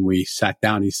lunch and we sat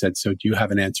down. He said, so do you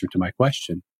have an answer to my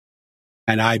question?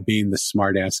 And I, being the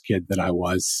smart ass kid that I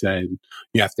was, said,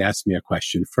 you have to ask me a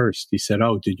question first. He said,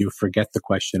 oh, did you forget the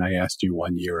question I asked you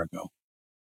 1 year ago?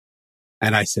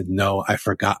 And I said, no, I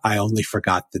forgot. I only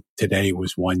forgot that today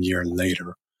was 1 year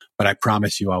later, but I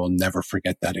promise you I will never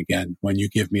forget that again. When you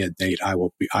give me a date, I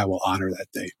will honor that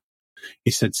date.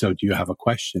 He said, so do you have a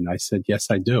question? I said, yes,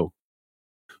 I do.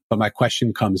 But my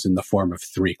question comes in the form of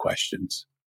 3 questions.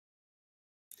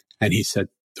 And he said,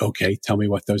 okay, tell me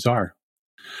what those are.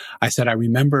 I said, I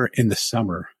remember in the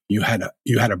summer you had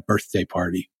a birthday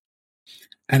party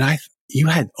and you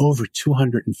had over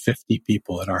 250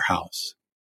 people at our house.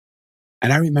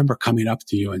 And I remember coming up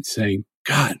to you and saying,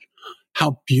 God,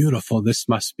 how beautiful this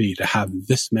must be to have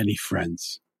this many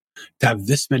friends, to have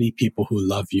this many people who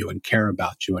love you and care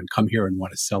about you and come here and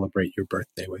want to celebrate your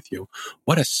birthday with you.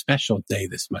 What a special day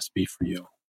this must be for you.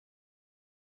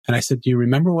 And I said, do you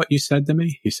remember what you said to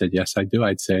me? He said, yes, I do.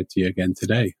 I'd say it to you again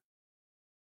today.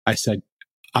 I said,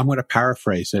 I'm going to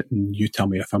paraphrase it and you tell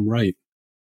me if I'm right.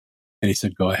 And he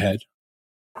said, go ahead.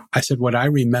 I said, what I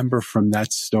remember from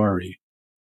that story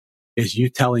is you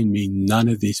telling me none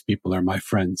of these people are my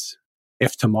friends.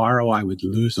 If tomorrow I would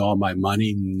lose all my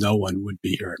money, no one would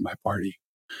be here at my party.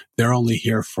 They're only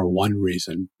here for one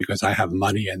reason, because I have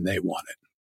money and they want it.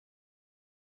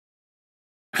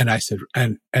 And I said,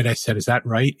 and I said, is that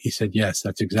right? He said, yes,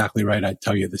 that's exactly right. I'd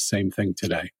tell you the same thing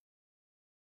today.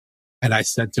 And I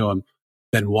said to him,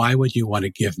 then why would you want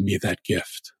to give me that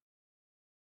gift?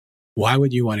 Why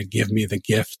would you want to give me the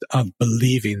gift of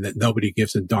believing that nobody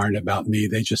gives a darn about me?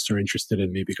 They just are interested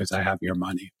in me because I have your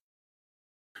money.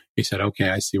 He said, okay,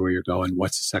 I see where you're going.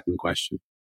 What's the second question?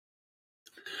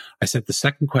 I said, the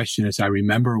second question is, I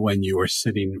remember when we were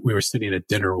sitting at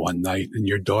dinner one night and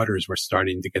your daughters were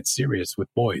starting to get serious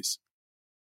with boys.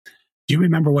 Do you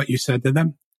remember what you said to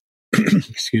them?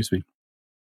 Excuse me.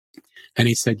 And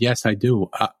he said, yes, I do.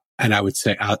 And I would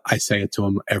say, I say it to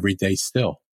him every day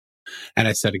still. And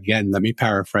I said, again, let me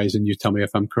paraphrase and you tell me if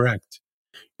I'm correct.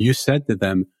 You said to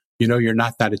them, you know, you're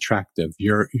not that attractive.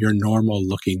 You're normal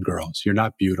looking girls. You're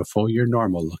not beautiful. You're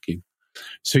normal looking.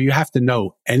 So you have to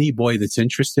know any boy that's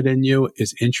interested in you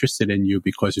is interested in you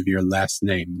because of your last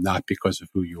name, not because of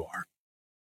who you are.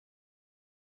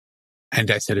 And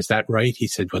I said, is that right? He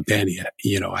said, well, Danny,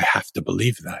 I have to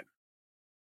believe that.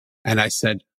 And I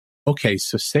said, okay,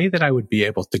 so say that I would be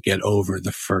able to get over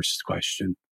the first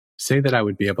question. Say that I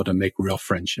would be able to make real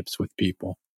friendships with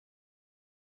people.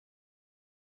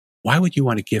 Why would you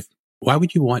want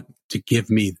to give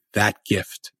me that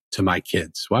gift to my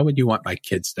kids? Why would you want my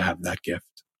kids to have that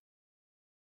gift?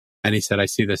 And he said, I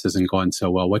see this isn't going so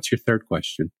well. What's your third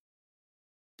question?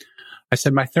 I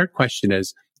said, my third question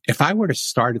is, if I were to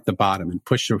start at the bottom and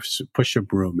push a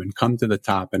broom and come to the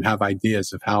top and have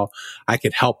ideas of how I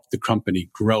could help the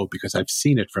company grow, because I've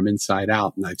seen it from inside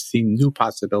out and I've seen new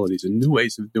possibilities and new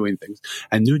ways of doing things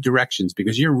and new directions,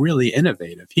 because you're really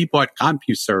innovative. He bought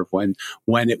CompuServe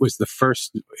when it was the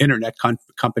first internet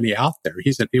company out there.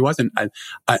 He wasn't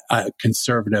a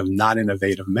conservative, not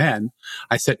innovative man.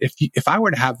 I said, if I were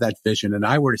to have that vision and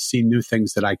I were to see new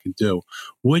things that I could do,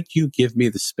 would you give me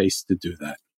the space to do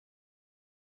that?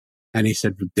 And he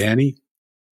said, Danny,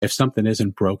 if something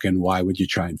isn't broken, why would you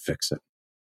try and fix it?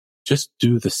 Just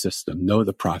do the system, know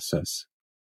the process.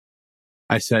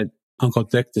 I said, Uncle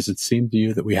Dick, does it seem to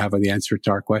you that we have the answer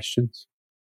to our questions?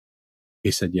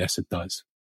 He said, yes, it does.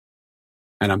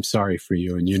 And I'm sorry for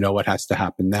you. And you know what has to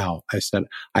happen now. I said,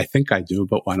 I think I do,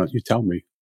 but why don't you tell me?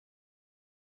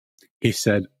 He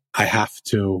said, I have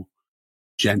to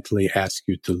gently ask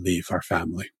you to leave our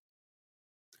family,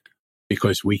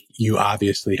 because you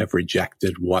obviously have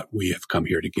rejected what we have come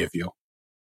here to give you.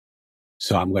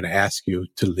 So I'm going to ask you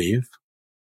to leave.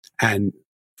 And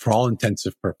for all intents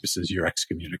and purposes, you're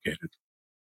excommunicated.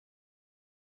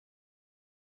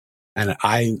 And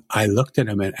I looked at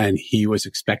him and he was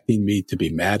expecting me to be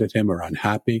mad at him or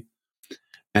unhappy.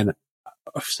 And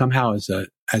somehow as a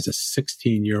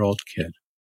 16-year-old kid,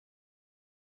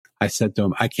 I said to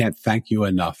him, I can't thank you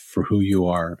enough for who you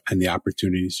are and the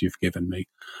opportunities you've given me.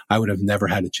 I would have never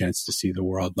had a chance to see the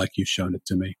world like you've shown it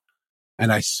to me.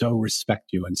 And I so respect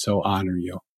you and so honor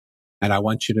you. And I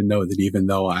want you to know that even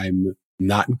though I'm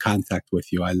not in contact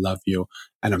with you, I love you.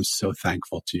 And I'm so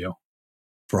thankful to you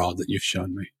for all that you've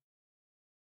shown me.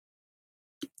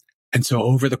 And so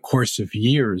over the course of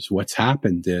years, what's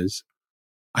happened is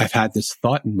I've had this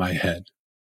thought in my head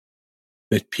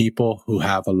that people who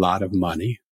have a lot of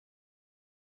money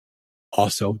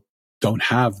also don't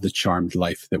have the charmed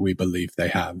life that we believe they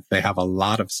have. They have a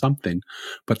lot of something,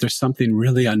 but there's something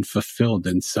really unfulfilled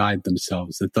inside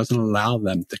themselves that doesn't allow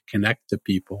them to connect to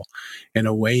people in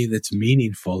a way that's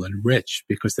meaningful and rich,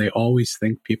 because they always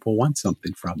think people want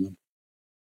something from them.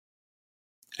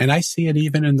 And I see it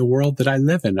even in the world that I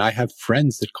live in. I have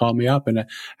friends that call me up and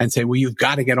say, well, you've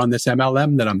got to get on this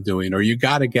MLM that I'm doing, or you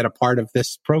got to get a part of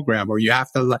this program, or you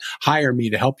have to hire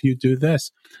me to help you do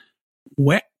this.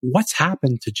 What's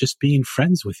happened to just being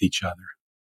friends with each other?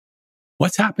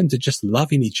 What's happened to just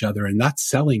loving each other and not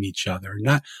selling each other?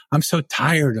 I'm so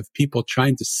tired of people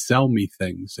trying to sell me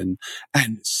things and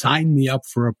sign me up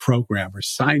for a program, or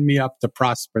sign me up to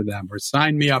prosper them, or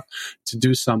sign me up to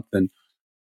do something.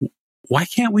 Why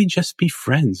can't we just be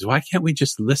friends? Why can't we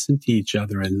just listen to each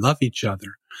other and love each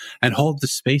other and hold the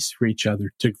space for each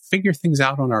other to figure things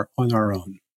out on our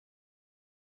own?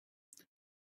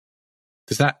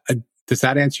 Does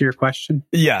that answer your question?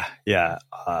 Yeah.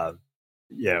 I'm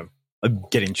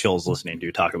getting chills listening to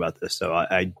you talk about this, so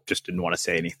I just didn't want to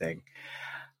say anything.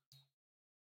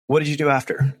 What did you do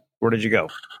after? Where did you go?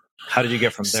 How did you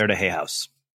get from there to Hay House?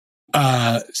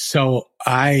 So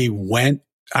I went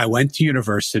to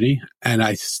university and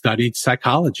I studied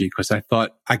psychology, because I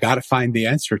thought I got to find the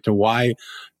answer to why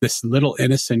this little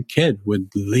innocent kid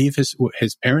would leave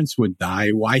his parents would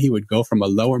die, why he would go from a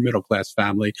lower middle class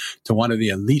family to one of the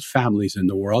elite families in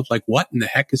the world. Like, what in the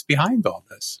heck is behind all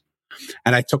this?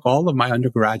 And I took all of my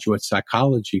undergraduate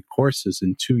psychology courses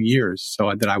in 2 years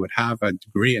so that I would have a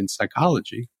degree in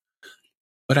psychology.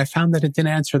 But I found that it didn't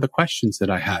answer the questions that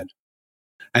I had.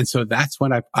 And so that's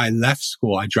when I left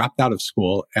school. I dropped out of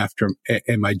school after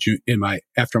my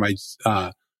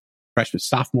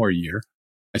sophomore year.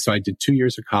 And so I did 2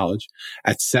 years of college.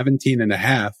 At 17 and a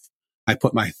half, I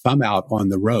put my thumb out on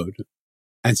the road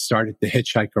and started to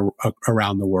hitchhike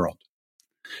around the world.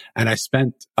 And I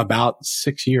spent about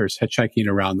 6 years hitchhiking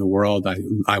around the world.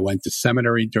 I went to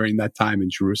seminary during that time in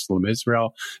Jerusalem,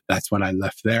 Israel. That's when I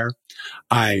left there.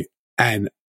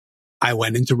 I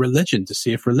went into religion to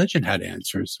see if religion had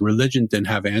answers. Religion didn't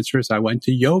have answers. I went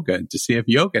to yoga to see if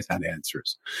yoga had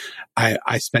answers.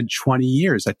 I spent 20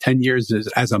 years, 10 years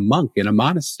as a monk in a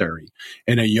monastery,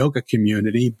 in a yoga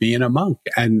community, being a monk.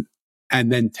 And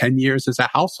then 10 years as a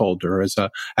householder, as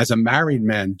a married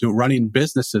man, running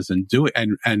businesses and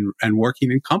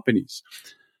working in companies.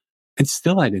 And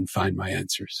still I didn't find my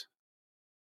answers.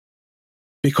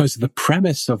 Because the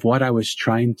premise of what I was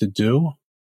trying to do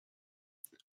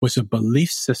was a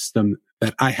belief system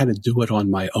that I had to do it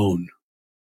on my own,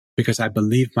 because I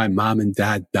believe my mom and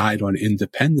dad died on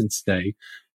Independence Day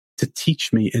to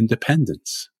teach me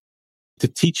independence, to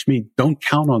teach me don't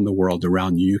count on the world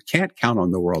around you. You can't count on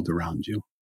the world around you.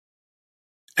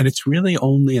 And it's really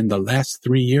only in the last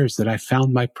 3 years that I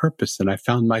found my purpose and I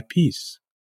found my peace,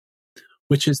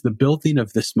 which is the building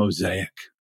of this mosaic,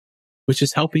 which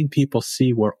is helping people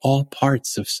see we're all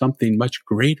parts of something much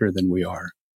greater than we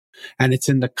are. And it's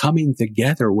in the coming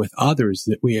together with others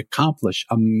that we accomplish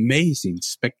amazing,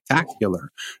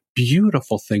 spectacular,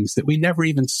 beautiful things that we never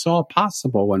even saw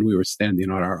possible when we were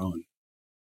standing on our own.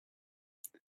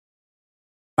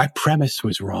 My premise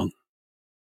was wrong.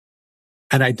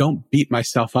 And I don't beat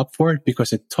myself up for it,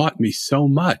 because it taught me so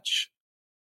much.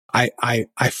 I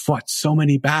fought so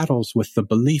many battles with the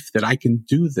belief that I can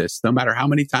do this. No matter how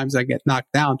many times I get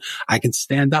knocked down, I can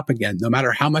stand up again. No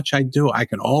matter how much I do, I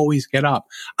can always get up.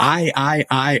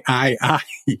 I.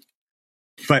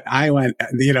 But I went,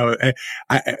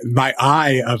 my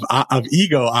I of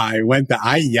ego I went to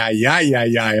I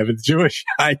of a Jewish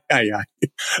I.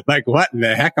 Like, what in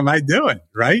the heck am I doing?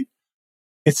 Right?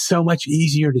 It's so much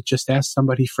easier to just ask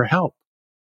somebody for help.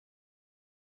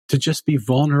 To just be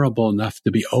vulnerable enough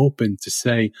to be open to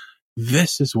say,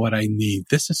 this is what I need.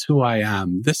 This is who I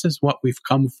am. This is what we've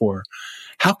come for.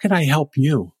 How can I help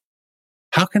you?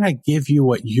 How can I give you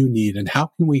what you need? And how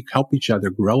can we help each other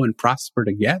grow and prosper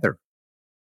together?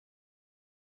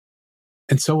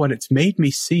 And so what it's made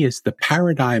me see is the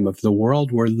paradigm of the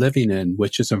world we're living in,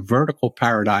 which is a vertical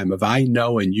paradigm of I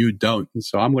know and you don't. And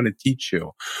so I'm going to teach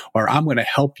you, or I'm going to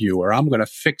help you, or I'm going to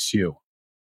fix you,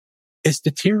 is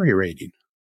deteriorating.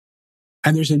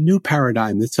 And there's a new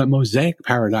paradigm that's a mosaic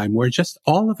paradigm where just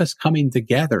all of us coming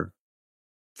together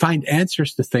find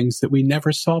answers to things that we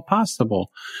never saw possible.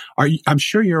 I'm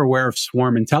sure you're aware of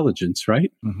swarm intelligence,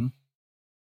 right? Mm-hmm.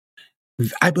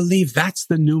 I believe that's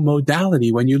the new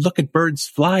modality. When you look at birds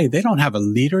fly, they don't have a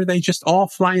leader. They just all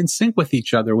fly in sync with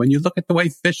each other. When you look at the way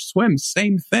fish swim,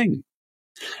 same thing.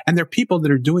 And there are people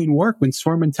that are doing work in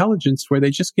swarm intelligence where they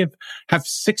just have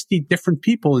 60 different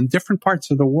people in different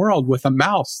parts of the world with a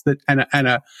mouse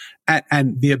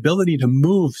and the ability to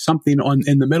move something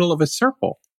in the middle of a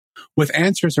circle with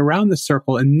answers around the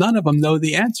circle, and none of them know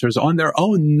the answers. On their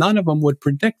own, none of them would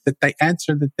predict that the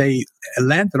answer that they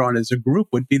landed on as a group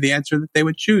would be the answer that they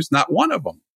would choose. Not one of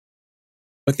them.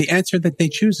 But the answer that they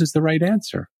choose is the right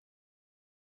answer.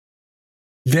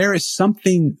 There is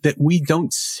something that we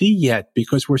don't see yet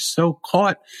because we're so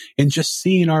caught in just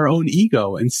seeing our own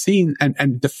ego and seeing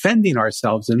and defending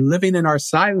ourselves and living in our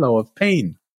silo of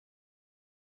pain.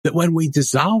 That when we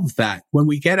dissolve that, when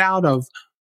we get out of,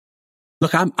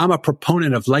 look, I'm a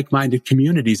proponent of like-minded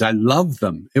communities. I love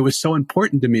them. It was so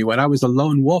important to me when I was a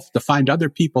lone wolf to find other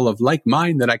people of like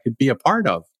mind that I could be a part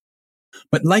of.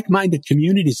 But like-minded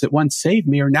communities that once saved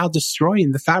me are now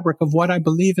destroying the fabric of what I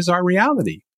believe is our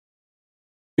reality.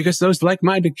 Because those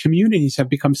like-minded communities have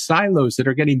become silos that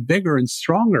are getting bigger and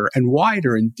stronger and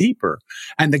wider and deeper.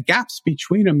 And the gaps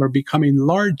between them are becoming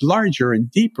larger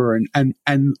and deeper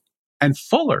and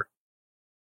fuller.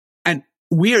 And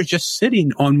we are just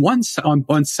sitting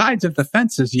on sides of the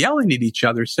fences, yelling at each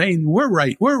other, saying, we're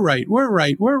right, we're right, we're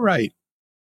right, we're right.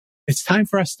 It's time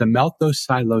for us to melt those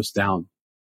silos down,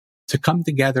 to come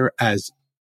together as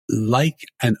like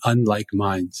and unlike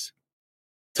minds,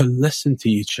 to listen to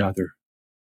each other,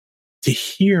 to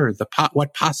hear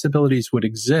what possibilities would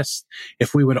exist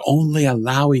if we would only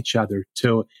allow each other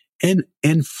to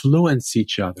influence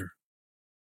each other.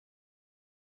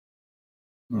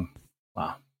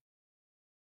 Wow.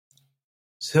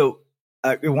 So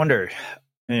I wonder,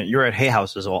 you're at Hay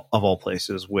House of all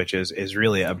places, which is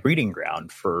really a breeding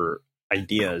ground for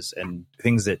ideas and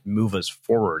things that move us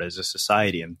forward as a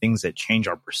society and things that change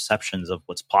our perceptions of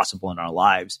what's possible in our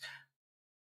lives.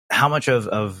 How much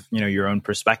of your own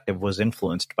perspective was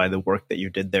influenced by the work that you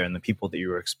did there and the people that you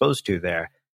were exposed to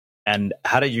there? And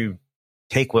how did you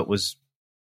take what was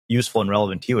useful and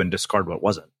relevant to you and discard what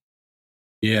wasn't?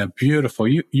 Yeah, beautiful.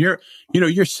 You're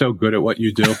so good at what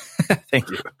you do. Thank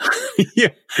you.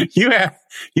 You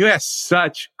ask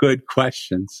such good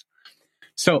questions.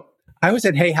 So I was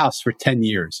at Hay House for 10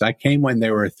 years. I came when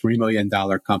they were a $3 million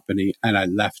company, and I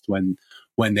left when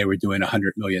they were doing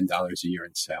 $100 million a year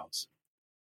in sales.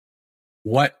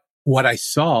 What I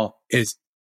saw is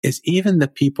even the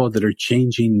people that are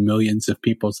changing millions of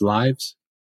people's lives,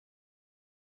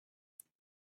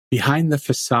 behind the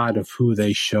facade of who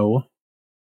they show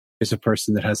is a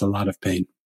person that has a lot of pain.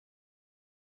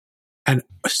 And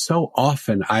so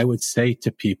often I would say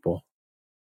to people,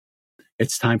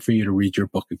 it's time for you to read your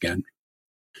book again.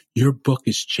 Your book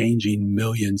is changing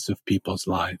millions of people's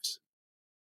lives.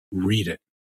 Read it.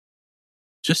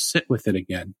 Just sit with it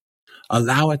again.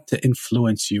 Allow it to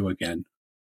influence you again.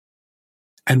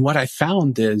 And what I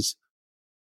found is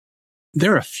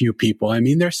there are a few people. I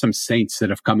mean, there's some saints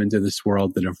that have come into this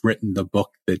world that have written the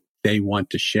book that they want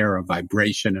to share a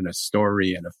vibration and a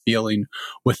story and a feeling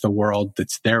with the world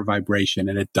that's their vibration,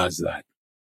 and it does that.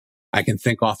 I can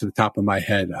think off the top of my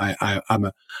head.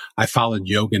 I followed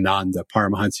Yogananda,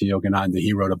 Paramahansa Yogananda.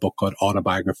 He wrote a book called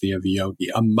Autobiography of a Yogi,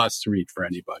 a must read for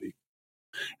anybody.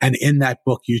 And in that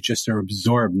book, you just are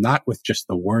absorbed, not with just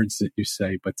the words that you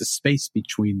say, but the space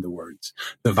between the words,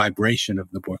 the vibration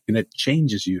of the book. And it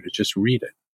changes you to just read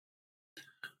it.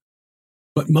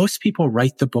 But most people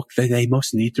write the book that they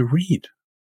most need to read.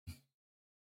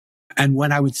 And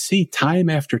when I would see time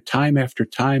after time after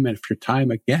time after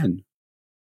time again,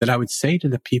 that I would say to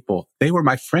the people, they were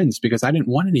my friends because I didn't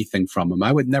want anything from them.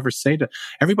 I would never say to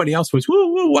everybody else was,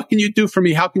 woo, what can you do for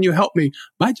me? How can you help me?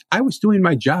 I was doing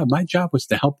my job. My job was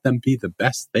to help them be the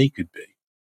best they could be.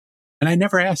 And I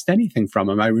never asked anything from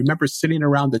them. I remember sitting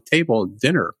around the table at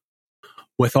dinner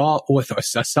with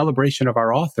a celebration of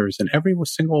our authors, and every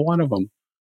single one of them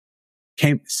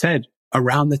said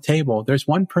around the table, there's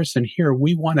one person here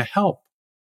we want to help.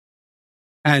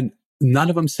 And none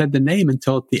of them said the name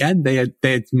until at the end.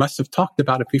 They must have talked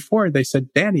about it before. They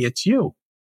said, Danny, it's you.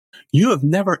 You have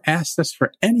never asked us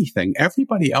for anything.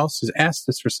 Everybody else has asked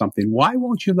us for something. Why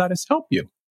won't you let us help you?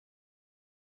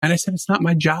 And I said, it's not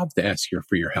my job to ask you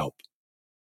for your help.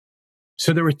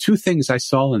 So there were two things I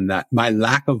saw in that: my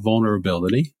lack of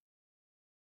vulnerability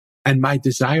and my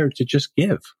desire to just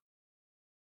give.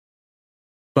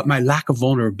 But my lack of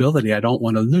vulnerability, I don't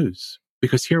want to lose.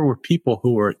 Because here were people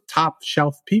who were top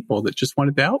shelf people that just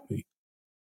wanted to help me.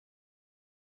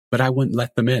 But I wouldn't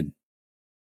let them in.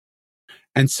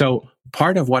 And so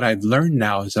part of what I've learned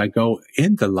now as I go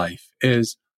into life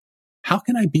is, how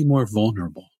can I be more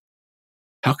vulnerable?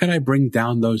 How can I bring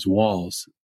down those walls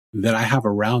that I have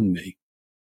around me,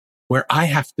 where I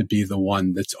have to be the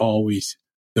one that's always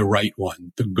the right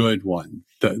one, the good one,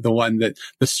 the one that,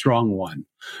 the strong one,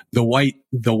 the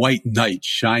white knight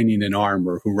shining in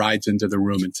armor who rides into the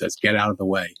room and says, get out of the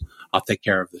way. I'll take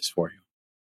care of this for you.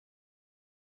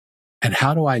 And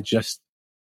how do I just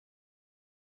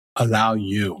allow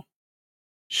you,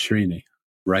 Srini,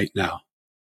 right now,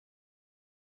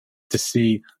 to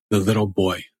see the little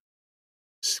boy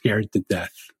scared to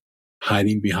death,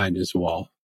 hiding behind his wall,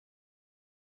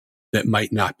 that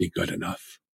might not be good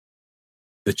enough,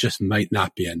 that just might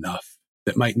not be enough,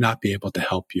 that might not be able to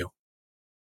help you,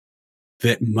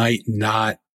 that might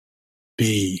not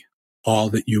be all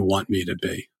that you want me to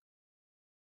be.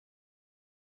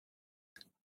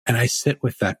 And I sit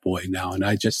with that boy now, and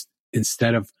I just,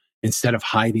 instead of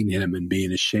hiding him and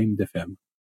being ashamed of him,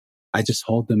 I just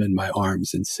hold him in my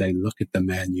arms and say, look at the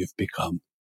man you've become.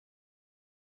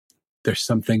 There's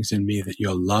some things in me that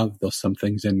you'll love. There's some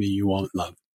things in me you won't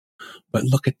love. But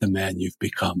look at the man you've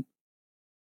become.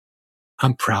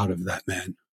 I'm proud of that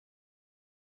man.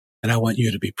 And I want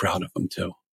you to be proud of him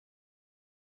too.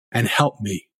 And help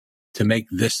me to make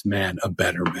this man a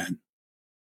better man.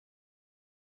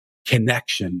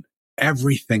 Connection.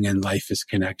 Everything in life is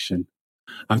connection.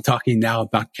 I'm talking now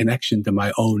about connection to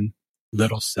my own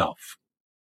little self.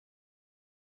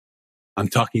 I'm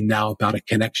talking now about a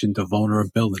connection to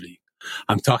vulnerability.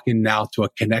 I'm talking now to a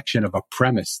connection of a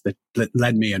premise that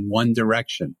led me in one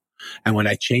direction. And when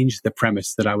I changed the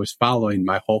premise that I was following,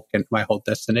 my whole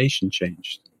destination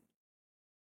changed.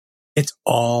 It's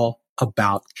all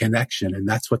about connection. And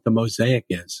that's what the mosaic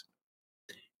is.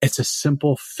 It's a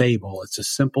simple fable. It's a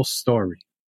simple story.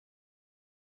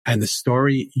 And the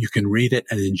story, you can read it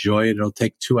and enjoy it. It'll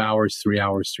take 2 hours, 3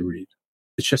 hours to read.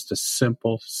 It's just a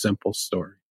simple, simple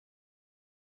story.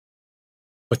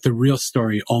 But the real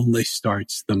story only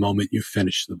starts the moment you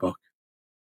finish the book.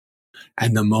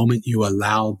 And the moment you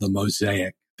allow the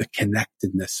mosaic, the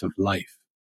connectedness of life,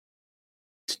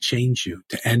 to change you,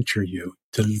 to enter you,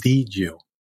 to lead you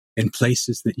in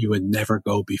places that you would never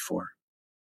go before.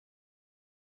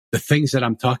 The things that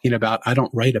I'm talking about, I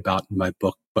don't write about in my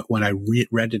book, but when I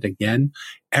read it again,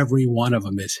 every one of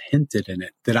them is hinted in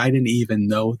it that I didn't even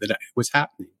know that it was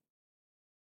happening.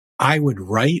 I would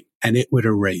write and it would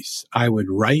erase. I would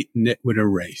write and it would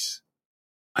erase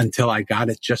until I got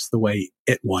it just the way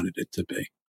it wanted it to be.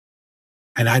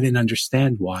 And I didn't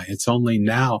understand why. It's only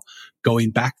now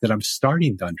going back that I'm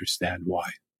starting to understand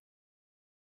why.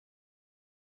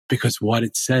 Because what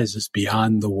it says is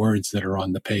beyond the words that are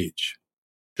on the page.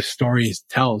 The story it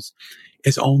tells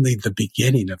is only the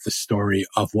beginning of the story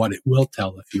of what it will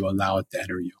tell if you allow it to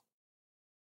enter you.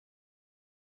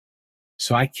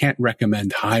 So I can't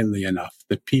recommend highly enough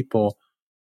that people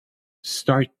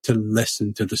start to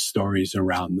listen to the stories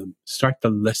around them, start to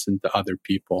listen to other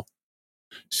people,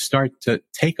 start to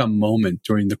take a moment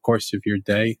during the course of your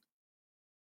day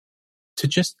to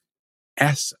just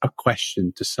ask a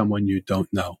question to someone you don't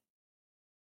know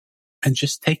and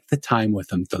just take the time with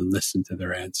them to listen to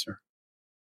their answer.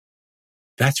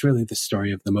 That's really the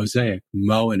story of the mosaic.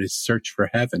 Mo in his search for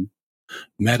heaven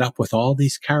met up with all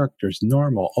these characters,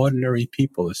 normal, ordinary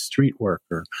people, a street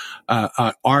worker,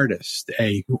 an artist,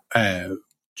 a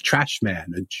trash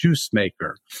man, a juice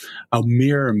maker, a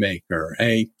mirror maker,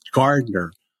 a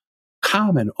gardener,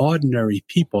 common, ordinary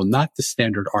people, not the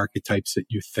standard archetypes that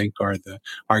you think are the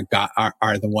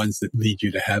ones that lead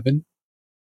you to heaven.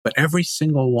 But every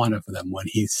single one of them, when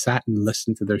he sat and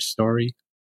listened to their story,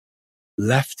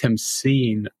 left him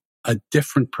seeing a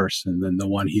different person than the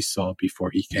one he saw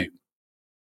before he came.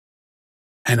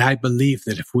 And I believe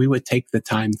that if we would take the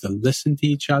time to listen to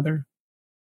each other,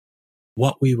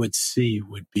 what we would see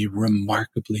would be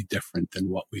remarkably different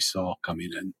than what we saw coming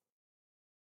in.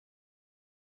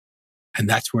 And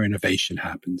that's where innovation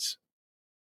happens.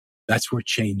 That's where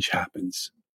change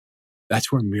happens.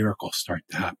 That's where miracles start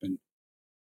to happen.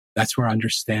 That's where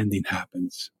understanding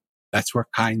happens. That's where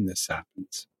kindness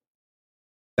happens.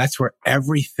 That's where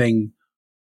everything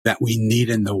that we need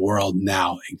in the world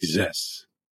now exists.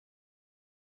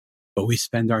 But we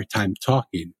spend our time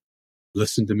talking.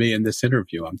 Listen to me in this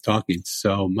interview. I'm talking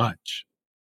so much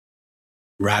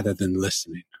rather than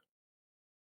listening.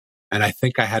 And I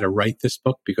think I had to write this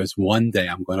book because one day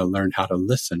I'm going to learn how to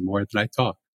listen more than I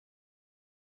talk.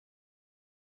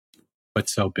 But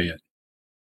so be it.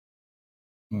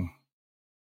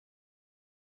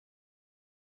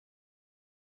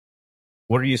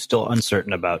 What are you still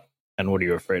uncertain about, and what are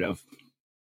you afraid of?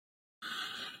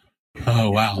 Oh,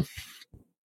 wow.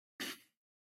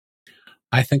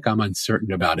 I think I'm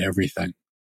uncertain about everything.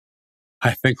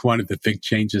 I think one of the big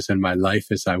changes in my life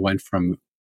is I went from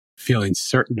feeling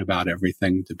certain about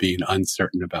everything to being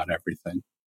uncertain about everything.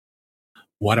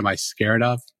 What am I scared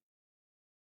of?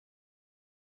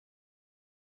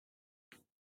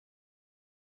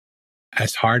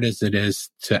 As hard as it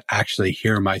is to actually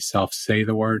hear myself say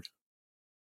the word,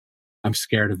 I'm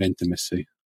scared of intimacy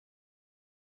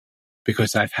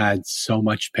because I've had so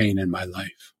much pain in my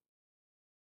life.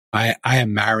 I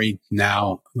am married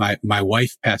now. My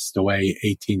wife passed away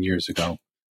 18 years ago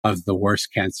of the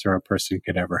worst cancer a person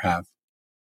could ever have.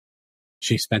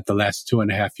 She spent the last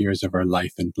 2.5 years of her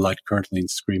life in blood-curdling,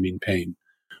 screaming pain.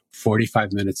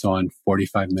 45 minutes on,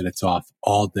 45 minutes off,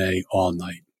 all day, all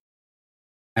night.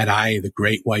 And I, the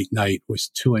great white knight, was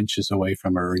 2 inches away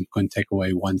from her and couldn't take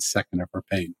away 1 second of her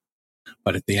pain.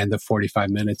 But at the end of 45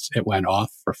 minutes, it went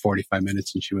off for 45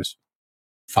 minutes and she was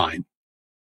fine.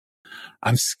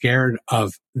 I'm scared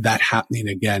of that happening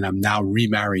again. I'm now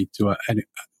remarried to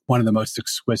one of the most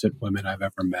exquisite women I've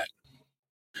ever met.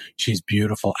 She's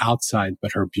beautiful outside,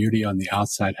 but her beauty on the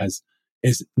outside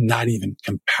is not even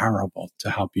comparable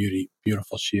to how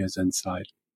beautiful she is inside.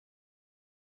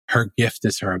 Her gift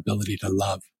is her ability to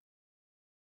love.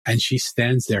 And she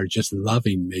stands there just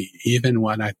loving me, even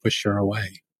when I push her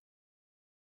away.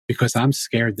 Because I'm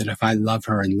scared that if I love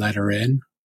her and let her in,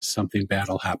 something bad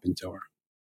will happen to her.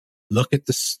 Look at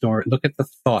the story, look at the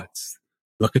thoughts,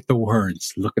 look at the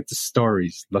words, look at the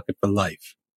stories, look at the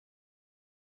life.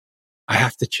 I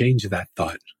have to change that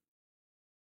thought.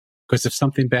 Because if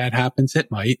something bad happens, it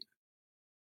might.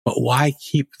 But why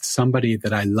keep somebody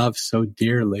that I love so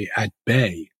dearly at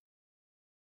bay?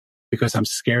 Because I'm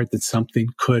scared that something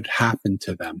could happen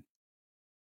to them.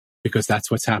 Because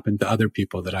that's what's happened to other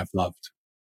people that I've loved.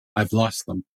 I've lost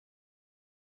them.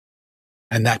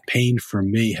 And that pain for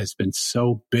me has been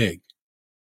so big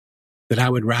that I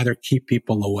would rather keep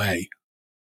people away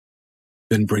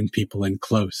than bring people in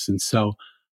close. And so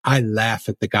I laugh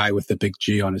at the guy with the big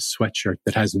G on his sweatshirt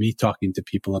that has me talking to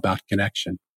people about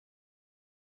connection.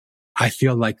 I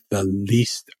feel like the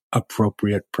least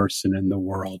appropriate person in the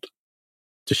world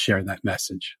to share that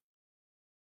message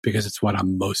because it's what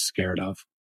I'm most scared of.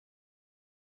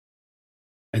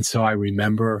 And so I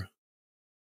remember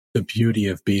the beauty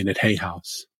of being at Hay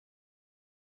House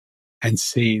and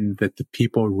seeing that the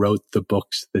people wrote the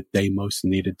books that they most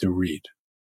needed to read,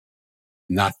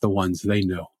 not the ones they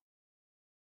knew.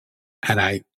 And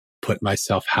I put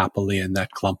myself happily in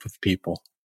that clump of people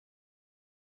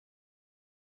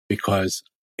because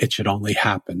it should only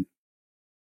happen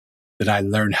that I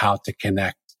learn how to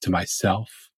connect to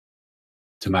myself,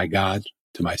 to my God,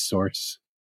 to my source,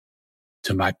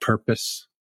 to my purpose,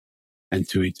 and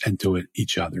to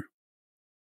each other.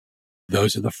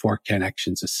 Those are the 4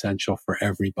 connections essential for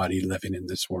everybody living in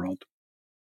this world.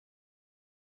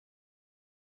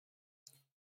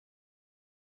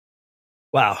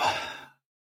 Wow.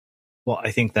 Well,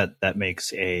 I think that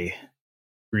makes a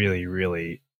really,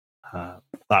 really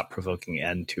thought-provoking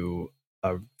end to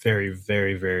a very,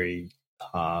 very, very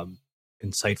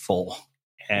insightful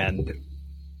and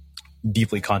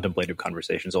deeply contemplative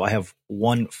conversation. So I have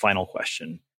one final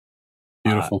question.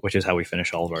 Beautiful. Which is how we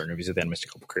finish all of our interviews at the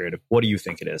Unmistakable Creative. What do you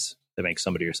think it is that makes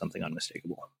somebody or something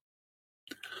unmistakable?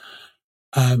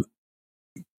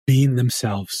 Being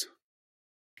themselves.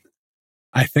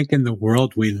 I think in the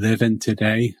world we live in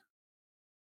today,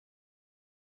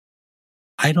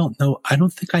 I don't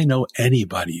think I know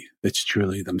anybody that's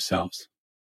truly themselves.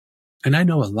 And I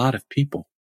know a lot of people.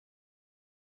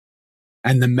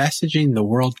 And the messaging the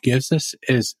world gives us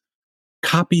is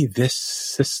copy this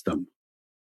system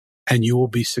and you will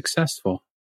be successful.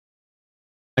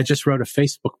 I just wrote a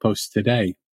Facebook post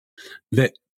today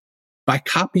that by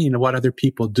copying what other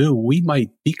people do, we might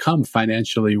become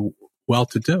financially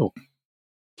well-to-do,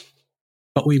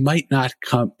 but we might not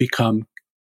become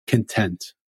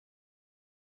content.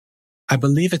 I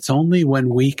believe it's only when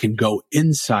we can go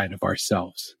inside of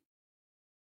ourselves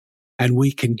and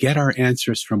we can get our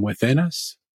answers from within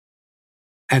us.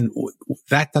 And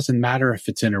that doesn't matter if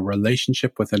it's in a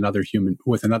relationship with another human,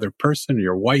 with another person,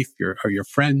 your wife, or your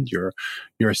friend, your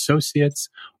associates.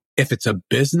 If it's a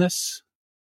business,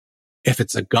 if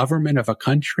it's a government of a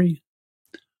country,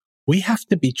 we have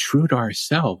to be true to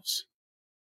ourselves.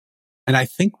 And I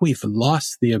think we've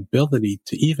lost the ability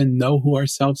to even know who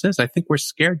ourselves is. I think we're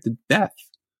scared to death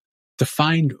to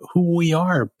find who we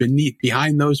are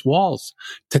behind those walls,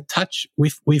 to touch.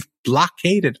 We've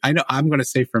blockaded. I know I'm going to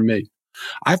say for me,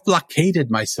 I've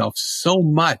blockaded myself so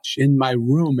much in my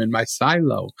room, in my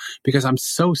silo, because I'm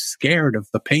so scared of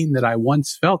the pain that I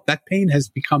once felt. That pain has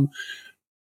become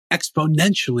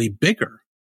exponentially bigger.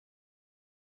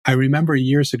 I remember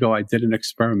years ago, I did an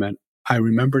experiment. I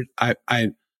remembered I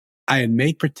had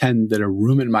made pretend that a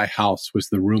room in my house was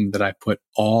the room that I put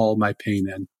all my pain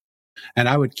in. And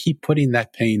I would keep putting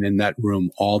that pain in that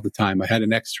room all the time. I had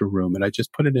an extra room and I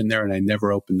just put it in there and I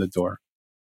never opened the door.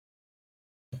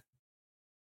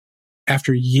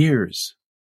 After years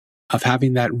of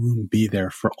having that room be there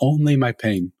for only my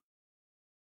pain,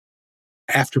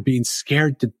 after being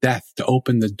scared to death to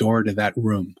open the door to that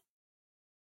room,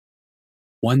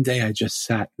 one day I just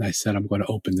sat and I said, I'm going to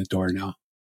open the door now.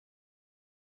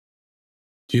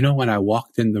 Do you know when I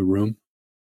walked in the room,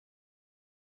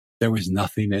 there was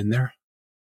nothing in there?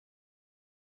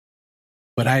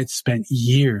 But I had spent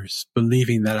years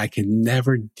believing that I could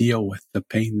never deal with the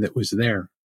pain that was there.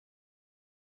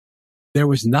 There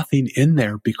was nothing in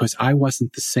there because I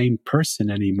wasn't the same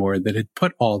person anymore that had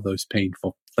put all those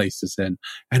painful places in,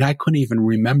 and I couldn't even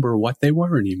remember what they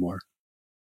were anymore.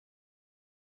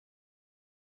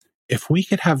 If we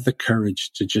could have the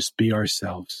courage to just be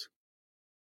ourselves,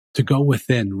 to go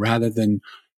within rather than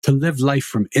to live life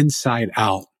from inside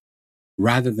out,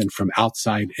 rather than from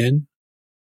outside in,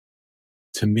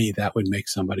 to me, that would make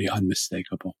somebody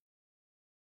unmistakable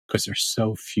because there's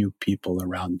so few people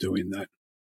around doing that.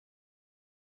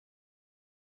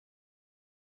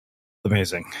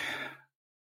 Amazing.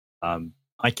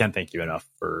 I can't thank you enough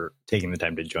for taking the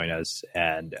time to join us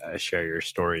and share your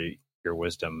story, your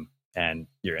wisdom, and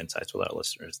your insights with our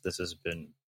listeners. This has been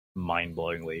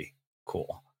mind-blowingly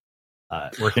cool.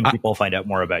 Where can people find out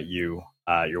more about you,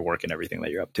 your work, and everything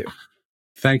that you're up to?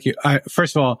 Thank you.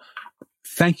 First of all,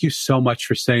 thank you so much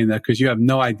for saying that, because you have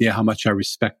no idea how much I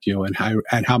respect you and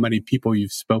how many people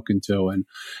you've spoken to and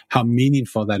how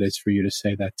meaningful that is for you to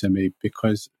say that to me,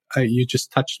 because you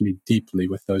just touched me deeply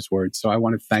with those words. So I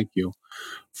want to thank you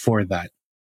for that.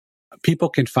 People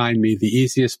can find me. The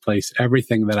easiest place,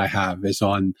 everything that I have is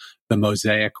on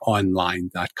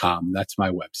themosaiconline.com. That's my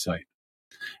website.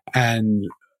 And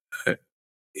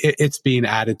it's being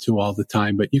added to all the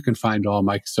time, but you can find all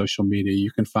my social media.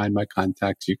 You can find my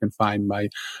contacts. You can find my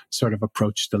sort of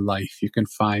approach to life. You can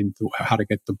find how to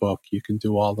get the book. You can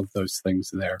do all of those things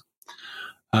there.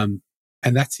 And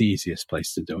that's the easiest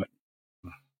place to do it.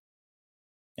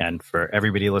 And for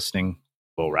everybody listening,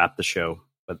 we'll wrap the show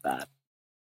with that.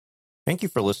 Thank you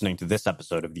for listening to this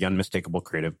episode of the Unmistakable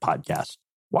Creative Podcast.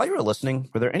 While you were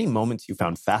listening, were there any moments you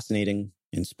found fascinating,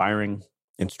 inspiring,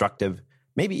 instructive,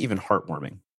 maybe even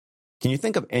heartwarming? Can you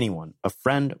think of anyone, a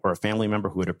friend or a family member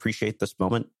who would appreciate this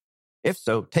moment? If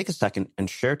so, take a second and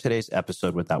share today's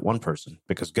episode with that one person,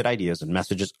 because good ideas and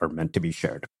messages are meant to be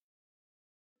shared.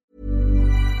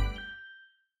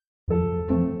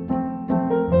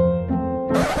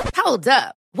 Hold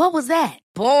up. What was that?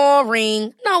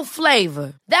 Boring. No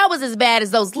flavor. That was as bad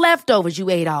as those leftovers you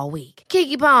ate all week.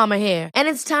 Keke Palmer here, and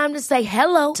it's time to say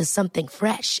hello to something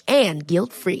fresh and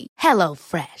guilt-free. Hello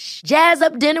Fresh. Jazz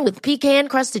up dinner with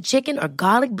pecan-crusted chicken or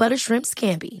garlic butter shrimp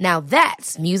scampi. Now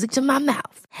that's music to my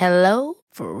mouth. Hello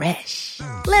Fresh.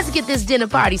 Let's get this dinner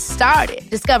party started.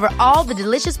 Discover all the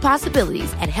delicious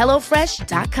possibilities at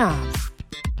HelloFresh.com.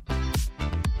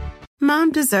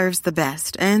 Mom deserves the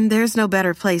best, and there's no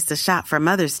better place to shop for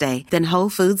Mother's Day than Whole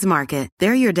Foods Market.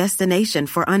 They're your destination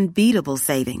for unbeatable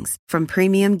savings, from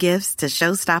premium gifts to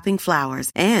show-stopping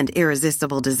flowers and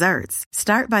irresistible desserts.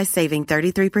 Start by saving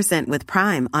 33% with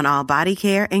Prime on all body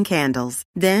care and candles.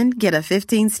 Then get a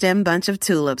 15-stem bunch of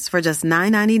tulips for just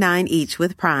 $9.99 each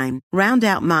with Prime. Round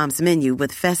out Mom's menu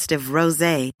with festive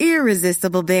rosé,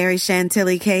 irresistible berry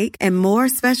chantilly cake, and more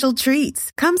special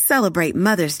treats. Come celebrate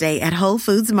Mother's Day at Whole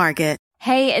Foods Market.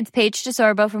 Hey, it's Paige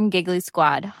DeSorbo from Giggly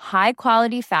Squad. High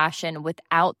quality fashion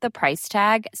without the price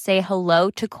tag. Say hello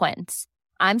to Quince.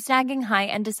 I'm snagging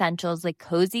high-end essentials like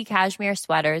cozy cashmere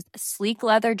sweaters, sleek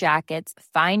leather jackets,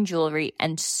 fine jewelry,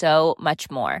 and so much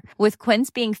more. With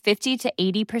Quince being 50 to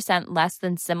 80% less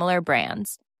than similar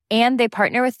brands. And they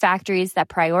partner with factories that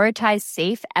prioritize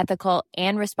safe, ethical,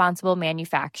 and responsible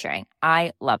manufacturing.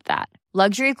 I love that.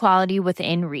 Luxury quality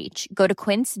within reach. Go to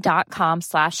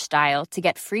quince.com/style to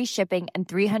get free shipping and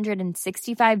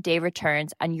 365-day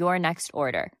returns on your next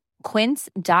order.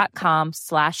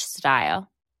 Quince.com/style.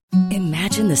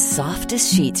 Imagine the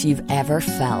softest sheets you've ever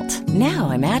felt. Now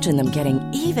imagine them getting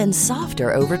even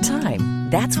softer over time.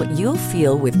 That's what you'll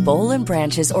feel with Boll &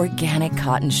 Branch's organic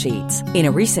cotton sheets. In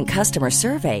a recent customer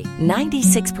survey,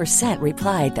 96%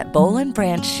 replied that Boll &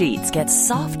 Branch sheets get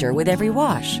softer with every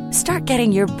wash. Start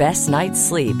getting your best night's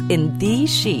sleep in these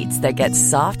sheets that get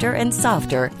softer and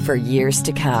softer for years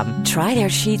to come. Try their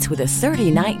sheets with a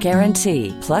 30-night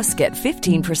guarantee. Plus, get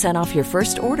 15% off your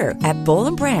first order at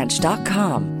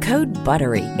bollandbranch.com. Code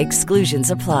BUTTERY. Exclusions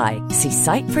apply. See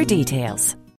site for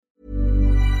details.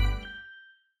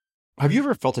 Have you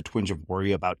ever felt a twinge of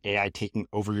worry about AI taking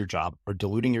over your job or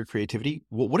diluting your creativity?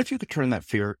 Well, what if you could turn that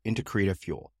fear into creative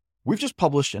fuel? We've just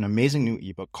published an amazing new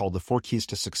ebook called The 4 Keys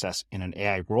to Success in an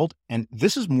AI World, and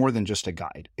this is more than just a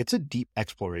guide. It's a deep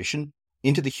exploration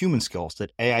into the human skills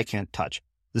that AI can't touch,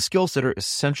 the skills that are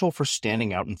essential for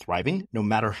standing out and thriving, no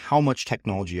matter how much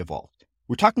technology evolved.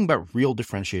 We're talking about real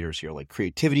differentiators here, like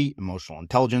creativity, emotional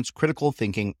intelligence, critical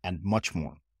thinking, and much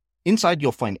more. Inside,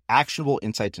 you'll find actionable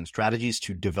insights and strategies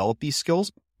to develop these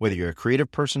skills, whether you're a creative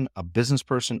person, a business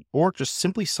person, or just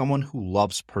simply someone who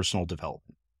loves personal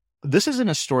development. This isn't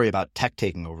a story about tech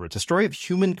taking over. It's a story of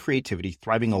human creativity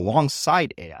thriving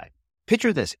alongside AI.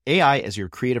 Picture this, AI as your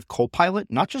creative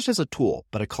co-pilot, not just as a tool,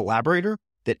 but a collaborator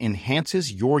that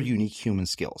enhances your unique human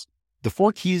skills. The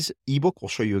 4 Keys ebook will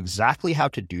show you exactly how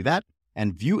to do that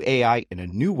and view AI in a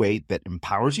new way that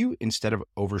empowers you instead of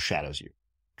overshadows you.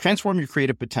 Transform your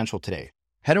creative potential today.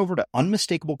 Head over to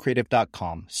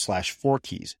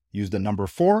unmistakablecreative.com/4keys. Use the number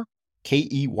 4,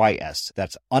 KEYS.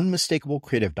 That's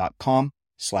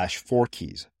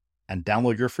unmistakablecreative.com/4keys and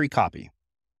download your free copy.